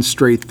one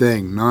straight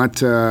thing, not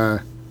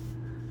the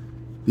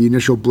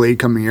initial blade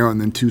coming out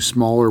and then two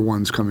smaller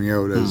ones coming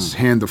out as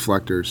hand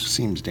deflectors.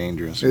 Seems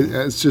dangerous.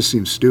 It just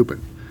seems stupid.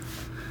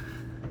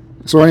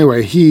 So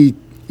anyway, he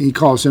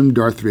calls him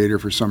Darth Vader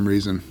for some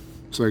reason.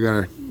 So I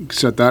gotta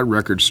set that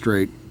record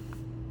straight.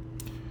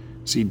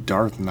 See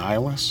Darth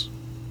Nihilus?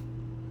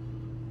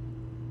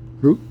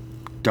 Who?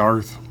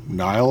 Darth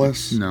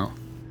Nihilus? No,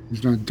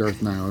 he's not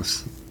Darth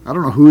Nihilus. I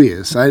don't know who he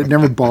is. I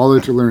never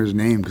bothered to learn his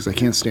name because I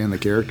can't stand the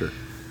character.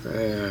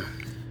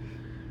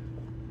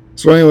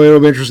 So anyway, it'll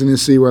be interesting to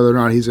see whether or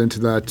not he's into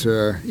that.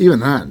 Even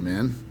that,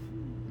 man.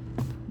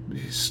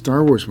 These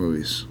Star Wars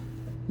movies.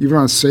 Even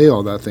on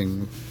sale, that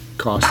thing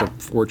cost a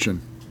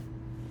fortune.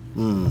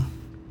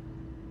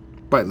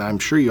 But I'm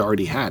sure you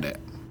already had it.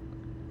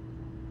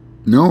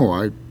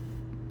 No,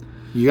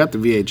 You got the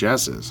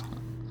VHSs.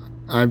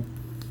 I've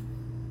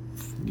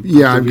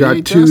the got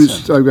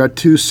VHS two. I've got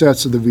 2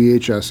 sets of the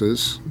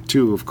VHSs,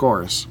 2, of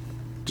course,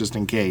 just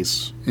in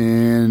case.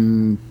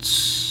 and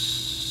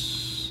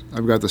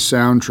I've got the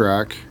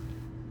soundtrack,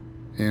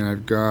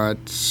 and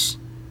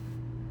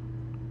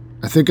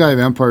I think I have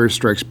Empire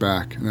Strikes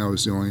Back, and that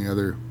was the only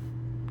other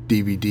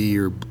DVD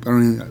or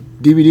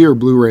DVD or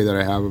Blu-ray that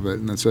I have of it,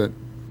 and that's it.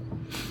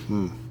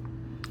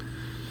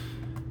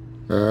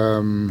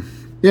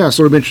 Yeah,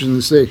 so it'll be interesting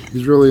to see.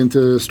 He's really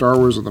into Star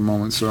Wars at the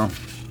moment, so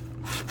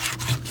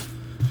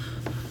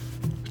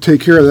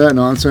take care of that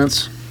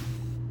nonsense.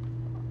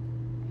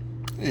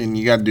 And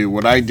you got to do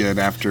what I did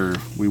after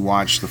we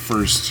watched the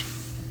first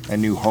A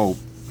New Hope,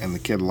 and the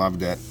kid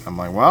loved it. I'm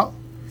like, well,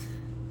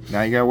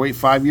 now you got to wait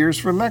 5 years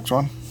for the next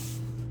one.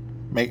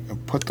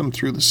 Put them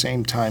through the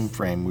same time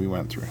frame we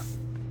went through.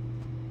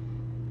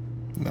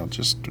 And they'll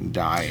just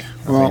die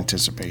of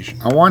anticipation.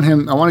 I want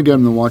to get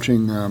him to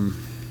watching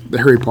the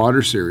Harry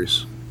Potter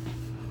series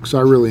because I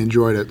really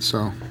enjoyed it.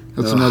 So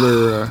that's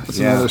another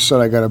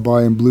set I got to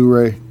buy in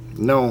Blu-ray.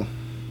 No.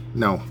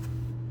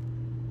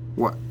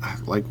 What?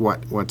 Like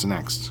what? What's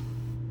next?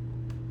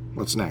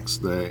 What's next?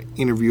 The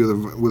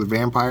Interview with a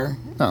Vampire?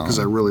 No, because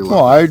I really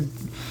love it.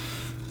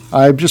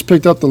 I just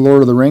picked up the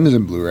Lord of the Rings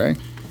in Blu-ray,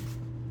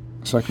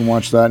 so I can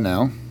watch that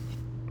now.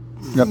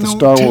 Got the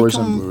Star Wars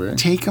in Blu-ray.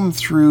 Take them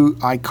through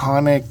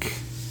iconic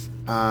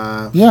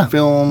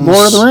films.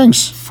 Lord of the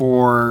Rings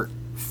for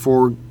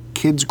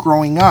kids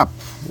growing up,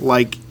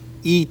 like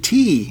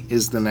E.T.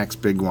 is the next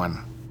big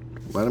one.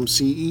 Let them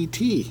see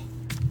E.T.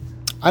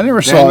 I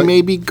never saw it.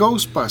 Maybe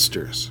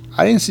Ghostbusters.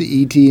 I didn't see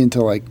E.T.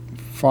 until like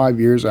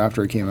 5 years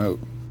after it came out.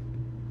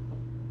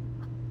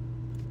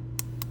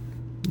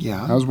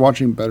 Yeah. I was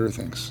watching better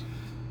things.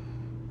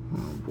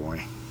 Oh,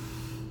 boy.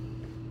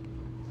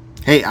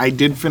 Hey, I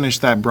did finish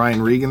that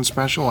Brian Regan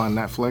special on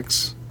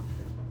Netflix.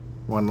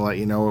 Wanted to let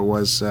you know it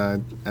was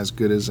as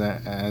good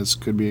as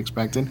could be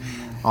expected.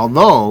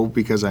 Although,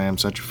 because I am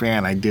such a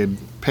fan, I did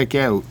pick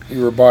out...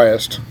 You were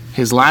biased.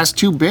 His last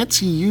 2 bits,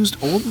 he used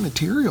old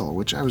material,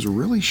 which I was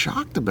really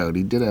shocked about.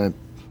 He did a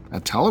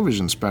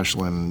television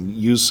special and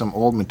used some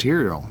old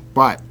material.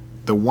 But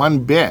the one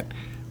bit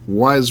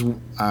was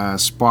a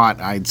spot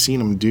I'd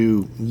seen him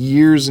do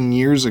years and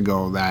years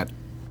ago that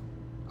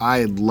I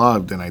had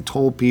loved and I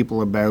told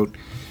people about,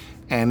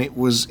 and it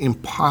was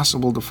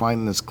impossible to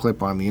find this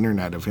clip on the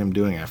internet of him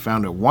doing it. I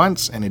found it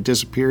once and it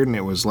disappeared, and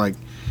it was like,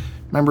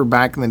 remember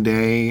back in the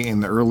day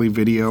in the early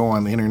video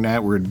on the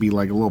internet where it'd be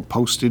like a little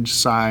postage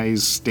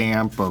size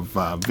stamp of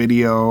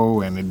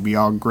video and it'd be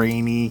all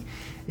grainy?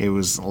 It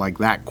was like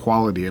that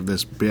quality of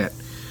this bit,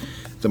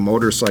 the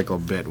motorcycle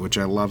bit, which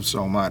I love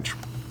so much.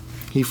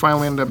 He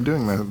finally ended up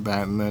doing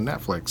that in the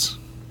Netflix.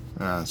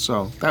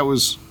 So that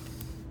was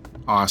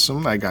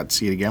awesome. I got to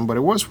see it again, but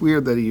it was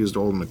weird that he used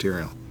old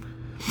material.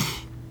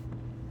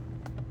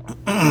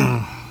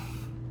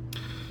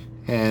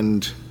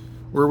 And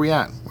where are we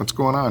at? What's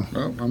going on?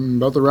 Well, I'm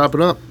about to wrap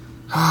it up.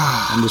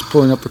 I'm just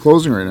pulling up the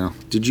closing right now.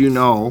 Did you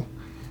know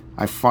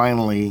I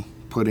finally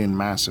put in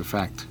Mass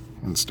Effect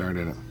and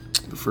started it?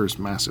 The first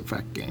Mass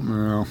Effect game.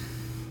 Well,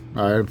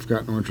 I've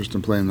got no interest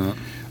in playing that.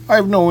 I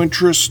have no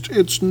interest.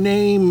 Its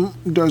name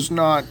does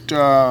not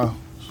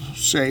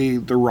say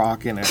The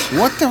Rock in it.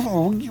 What the...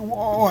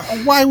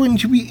 Why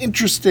wouldn't you be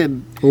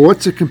interested? Well,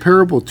 what's it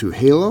comparable to?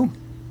 Halo?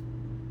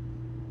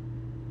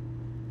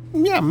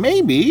 Yeah,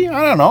 maybe.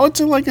 I don't know. It's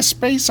like a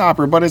space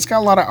opera, but it's got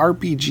a lot of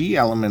RPG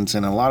elements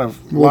and a lot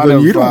of... Well,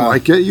 then you don't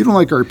like it. You don't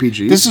like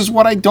RPGs. This is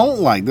what I don't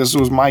like. This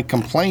was my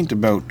complaint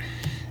about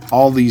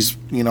all these,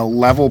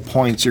 level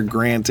points you're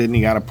granted, and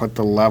you got to put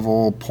the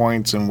level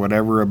points and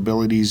whatever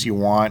abilities you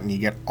want, and you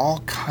get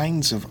all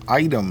kinds of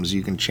items.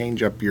 You can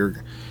change up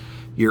your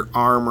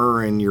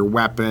armor and your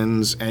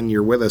weapons, and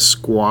you're with a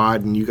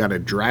squad, and you got to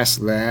dress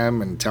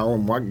them and tell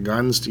them what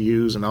guns to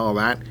use and all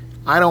that.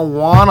 I don't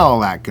want all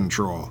that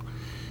control.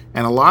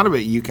 And a lot of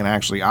it you can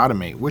actually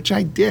automate, which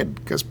I did,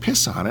 because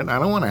piss on it. I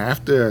don't want to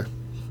have to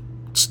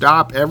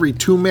stop every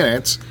 2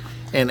 minutes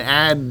and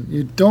add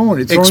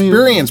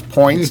experience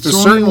points to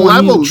certain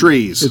level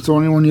trees. It's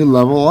only when you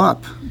level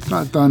up. It's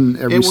not done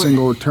every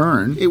single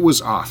turn. It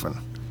was often.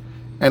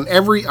 And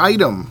every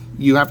item,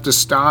 you have to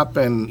stop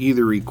and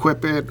either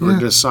equip it or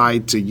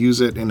decide to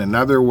use it in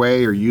another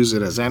way or use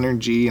it as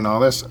energy and all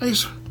this. I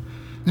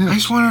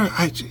just want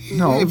to...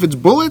 If it's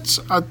bullets,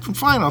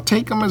 fine, I'll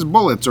take them as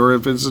bullets. Or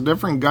if it's a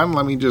different gun,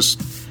 let me just...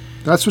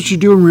 That's what you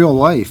do in real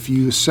life.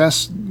 You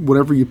assess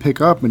whatever you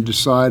pick up and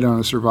decide on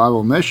a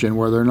survival mission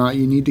whether or not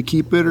you need to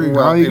keep it or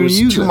how you're going to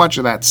use it. Too much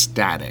of that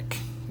static.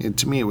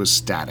 to me, it was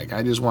static.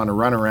 I just want to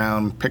run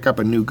around, pick up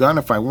a new gun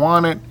if I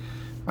want it.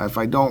 If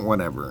I don't,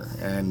 whatever.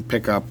 And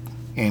pick up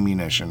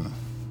ammunition.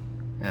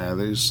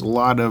 There's a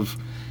lot of...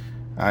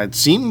 it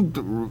seemed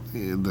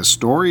the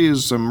story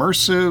is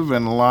immersive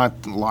and a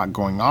lot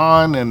going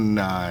on, and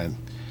I'm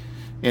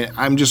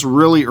just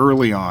really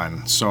early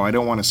on, so I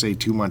don't want to say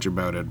too much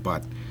about it,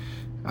 but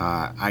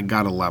I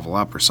got to level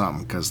up or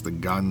something because the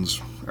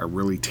guns are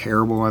really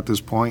terrible at this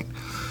point.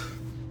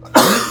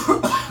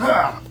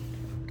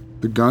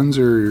 The guns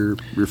or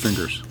your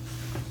fingers?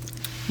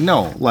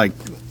 No, like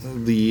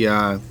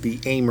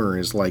the aimer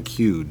is like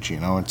huge,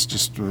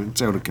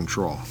 it's out of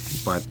control.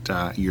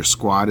 But your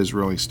squad is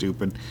really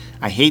stupid.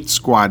 I hate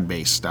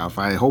squad-based stuff.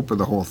 I hope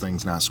the whole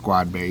thing's not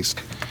squad-based.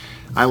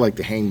 I like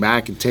to hang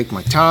back and take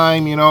my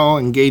time,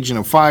 engage in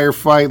a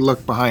firefight,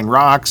 look behind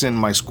rocks, and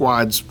my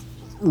squad's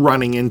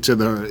running into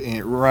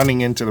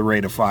the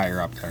rate of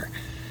fire up there.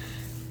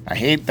 I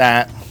hate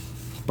that,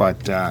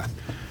 but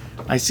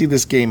I see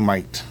this game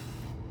might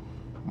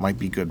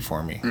be good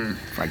for me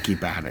if I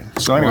keep at it.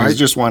 So anyways, I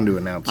just wanted to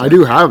announce that. I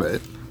do have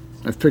it.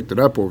 I've picked it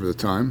up over the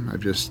time.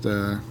 I've just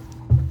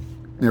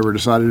never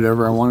decided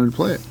ever I wanted to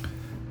play it.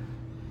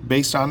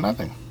 Based on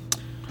nothing.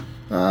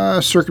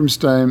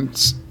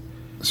 Circumstance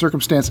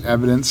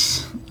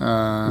evidence.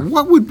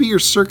 What would be your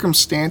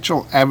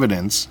circumstantial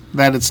evidence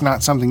that it's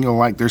not something you'll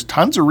like? There's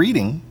tons of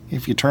reading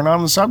if you turn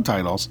on the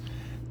subtitles.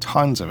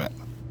 Tons of it.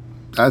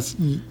 That's...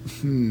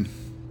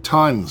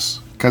 Tons.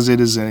 Because it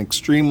is an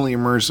extremely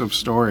immersive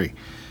story.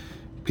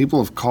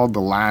 People have called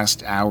the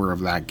last hour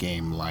of that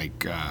game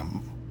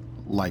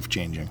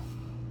life-changing.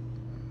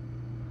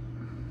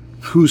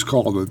 Who's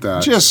called it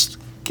that? Just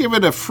give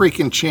it a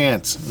freaking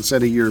chance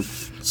instead of your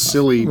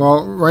silly...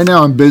 Well, right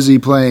now I'm busy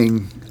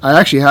playing... I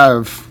actually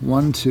have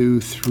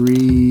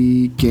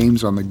 3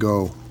 games on the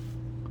go.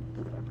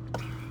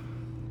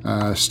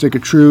 Stick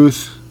of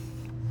Truth,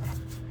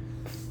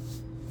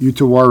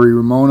 Yutawari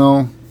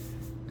Ramono,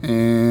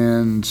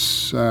 and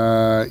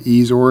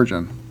Ys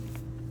Origin.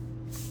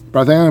 But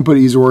I think I'm going to put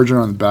Ys Origin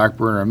on the back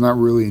burner. I'm not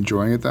really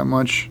enjoying it that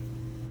much.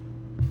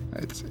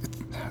 I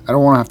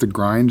don't want to have to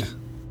grind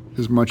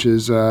as much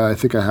as I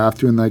think I have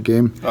to in that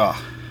game.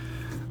 Oh.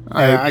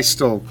 I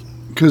still...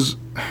 Because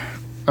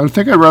I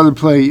think I'd rather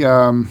play...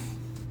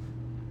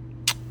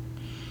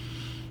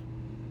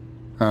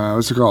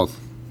 what's it called?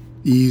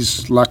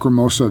 Ys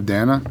Lacrimosa of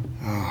Dana.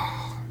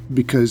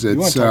 Because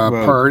it's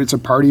a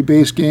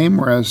party-based game,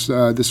 whereas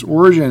this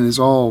Origin is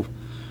all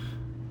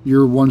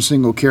your one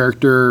single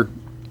character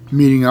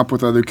meeting up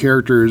with other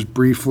characters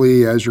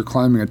briefly as you're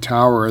climbing a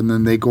tower, and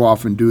then they go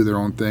off and do their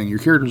own thing. Your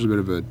character's a bit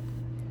of a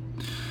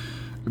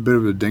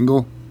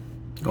dingle.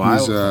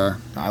 Well,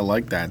 I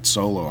like that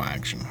solo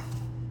action.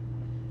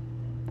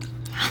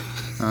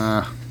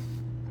 I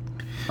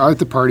like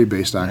the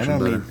party-based action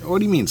better. What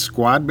do you mean,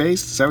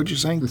 squad-based? Is that what you're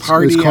saying? It's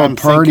called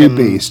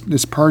party-based.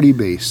 It's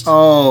party-based.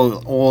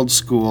 Oh, old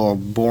school,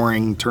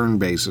 boring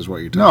turn-based is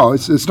what you're talking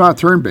about. No, it's not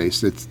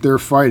turn-based. They're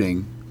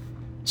fighting.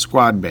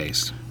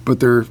 Squad-based. But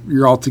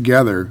you're all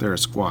together. They're a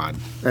squad.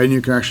 And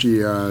you can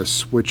actually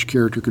switch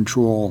character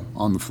control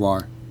on the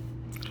fly.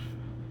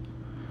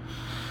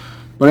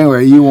 But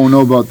anyway, you won't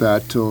know about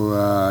that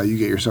till you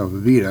get yourself a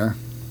Vita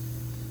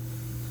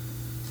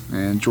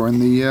and join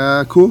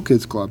the Cool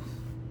Kids Club.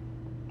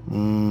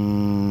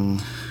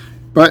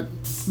 But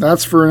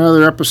that's for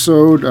another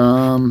episode.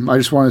 I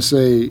just want to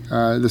say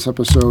this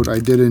episode, I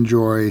did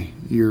enjoy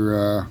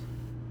your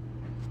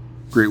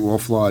Great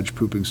Wolf Lodge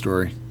pooping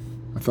story.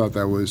 I thought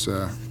that was,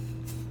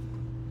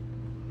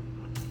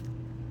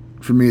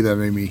 for me, that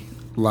made me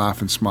laugh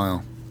and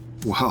smile.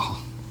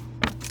 Well,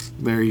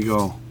 there you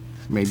go.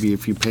 Maybe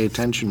if you pay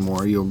attention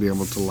more, you'll be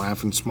able to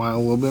laugh and smile a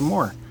little bit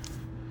more.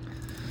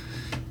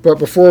 But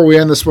before we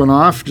end this one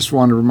off, just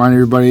wanted to remind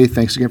everybody,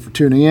 thanks again for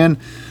tuning in.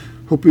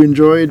 Hope you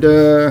enjoyed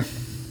Bill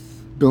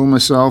and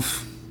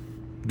myself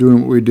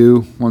doing what we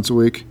do once a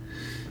week.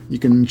 You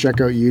can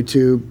check out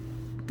YouTube.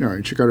 All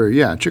right, check out our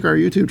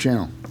YouTube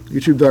channel.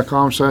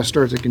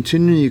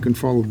 YouTube.com/StarToContinue. You can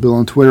follow Bill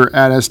on Twitter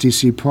at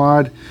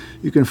STCPod.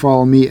 You can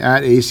follow me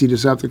at AC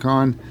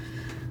Decepticon.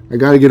 I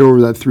got to get over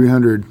that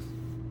 300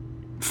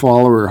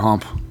 follower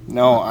hump.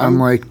 No, I'm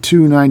like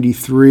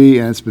 293,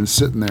 and it's been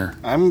sitting there.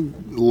 I'm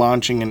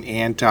launching an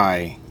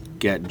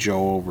anti-get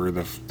Joe over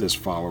this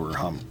follower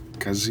hump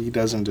because he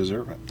doesn't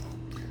deserve it.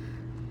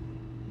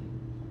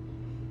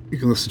 You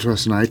can listen to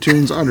us on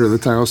iTunes under the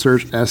title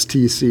search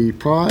STC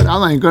Pod.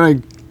 I'm not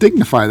going to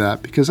dignify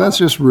that because that's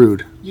just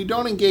rude. You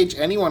don't engage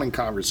anyone in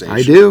conversation.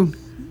 I do.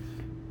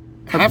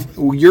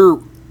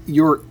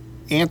 Your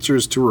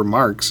answers to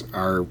remarks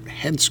are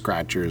head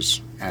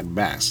scratchers at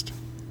best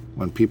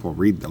when people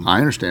read them. I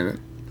understand it.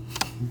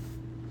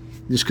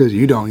 Just because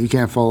you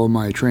can't follow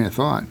my train of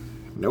thought.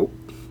 Nope.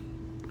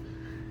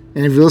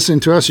 And if you're listening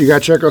to us, you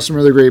got to check out some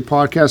other great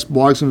podcasts,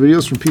 blogs, and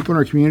videos from people in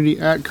our community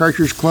at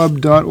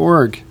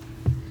cartridgeclub.org.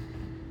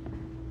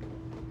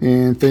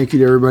 And thank you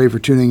to everybody for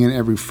tuning in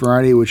every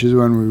Friday, which is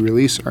when we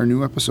release our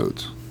new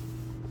episodes.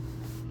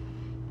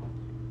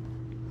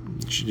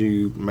 Should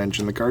you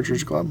mention the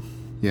Cartridge Club?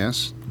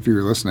 Yes, if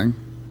you're listening.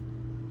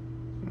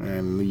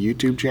 and the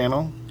YouTube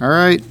channel All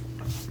right.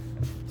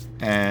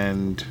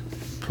 and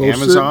Post it.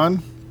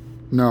 Amazon.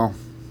 No.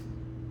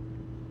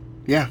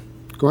 Yeah.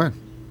 Go ahead.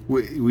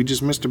 We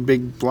just missed a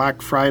big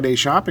Black Friday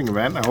shopping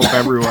event. I hope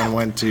everyone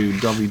went to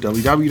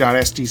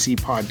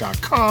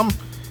www.stcpod.com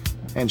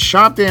and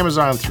shopped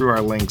Amazon through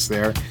our links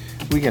there.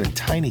 We get a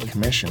tiny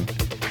commission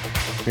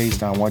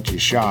based on what you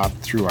shop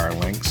through our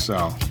links,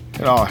 so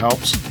it all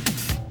helps.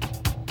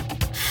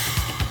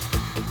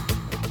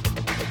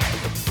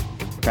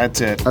 That's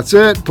it. That's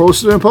it.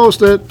 Post it and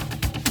post it.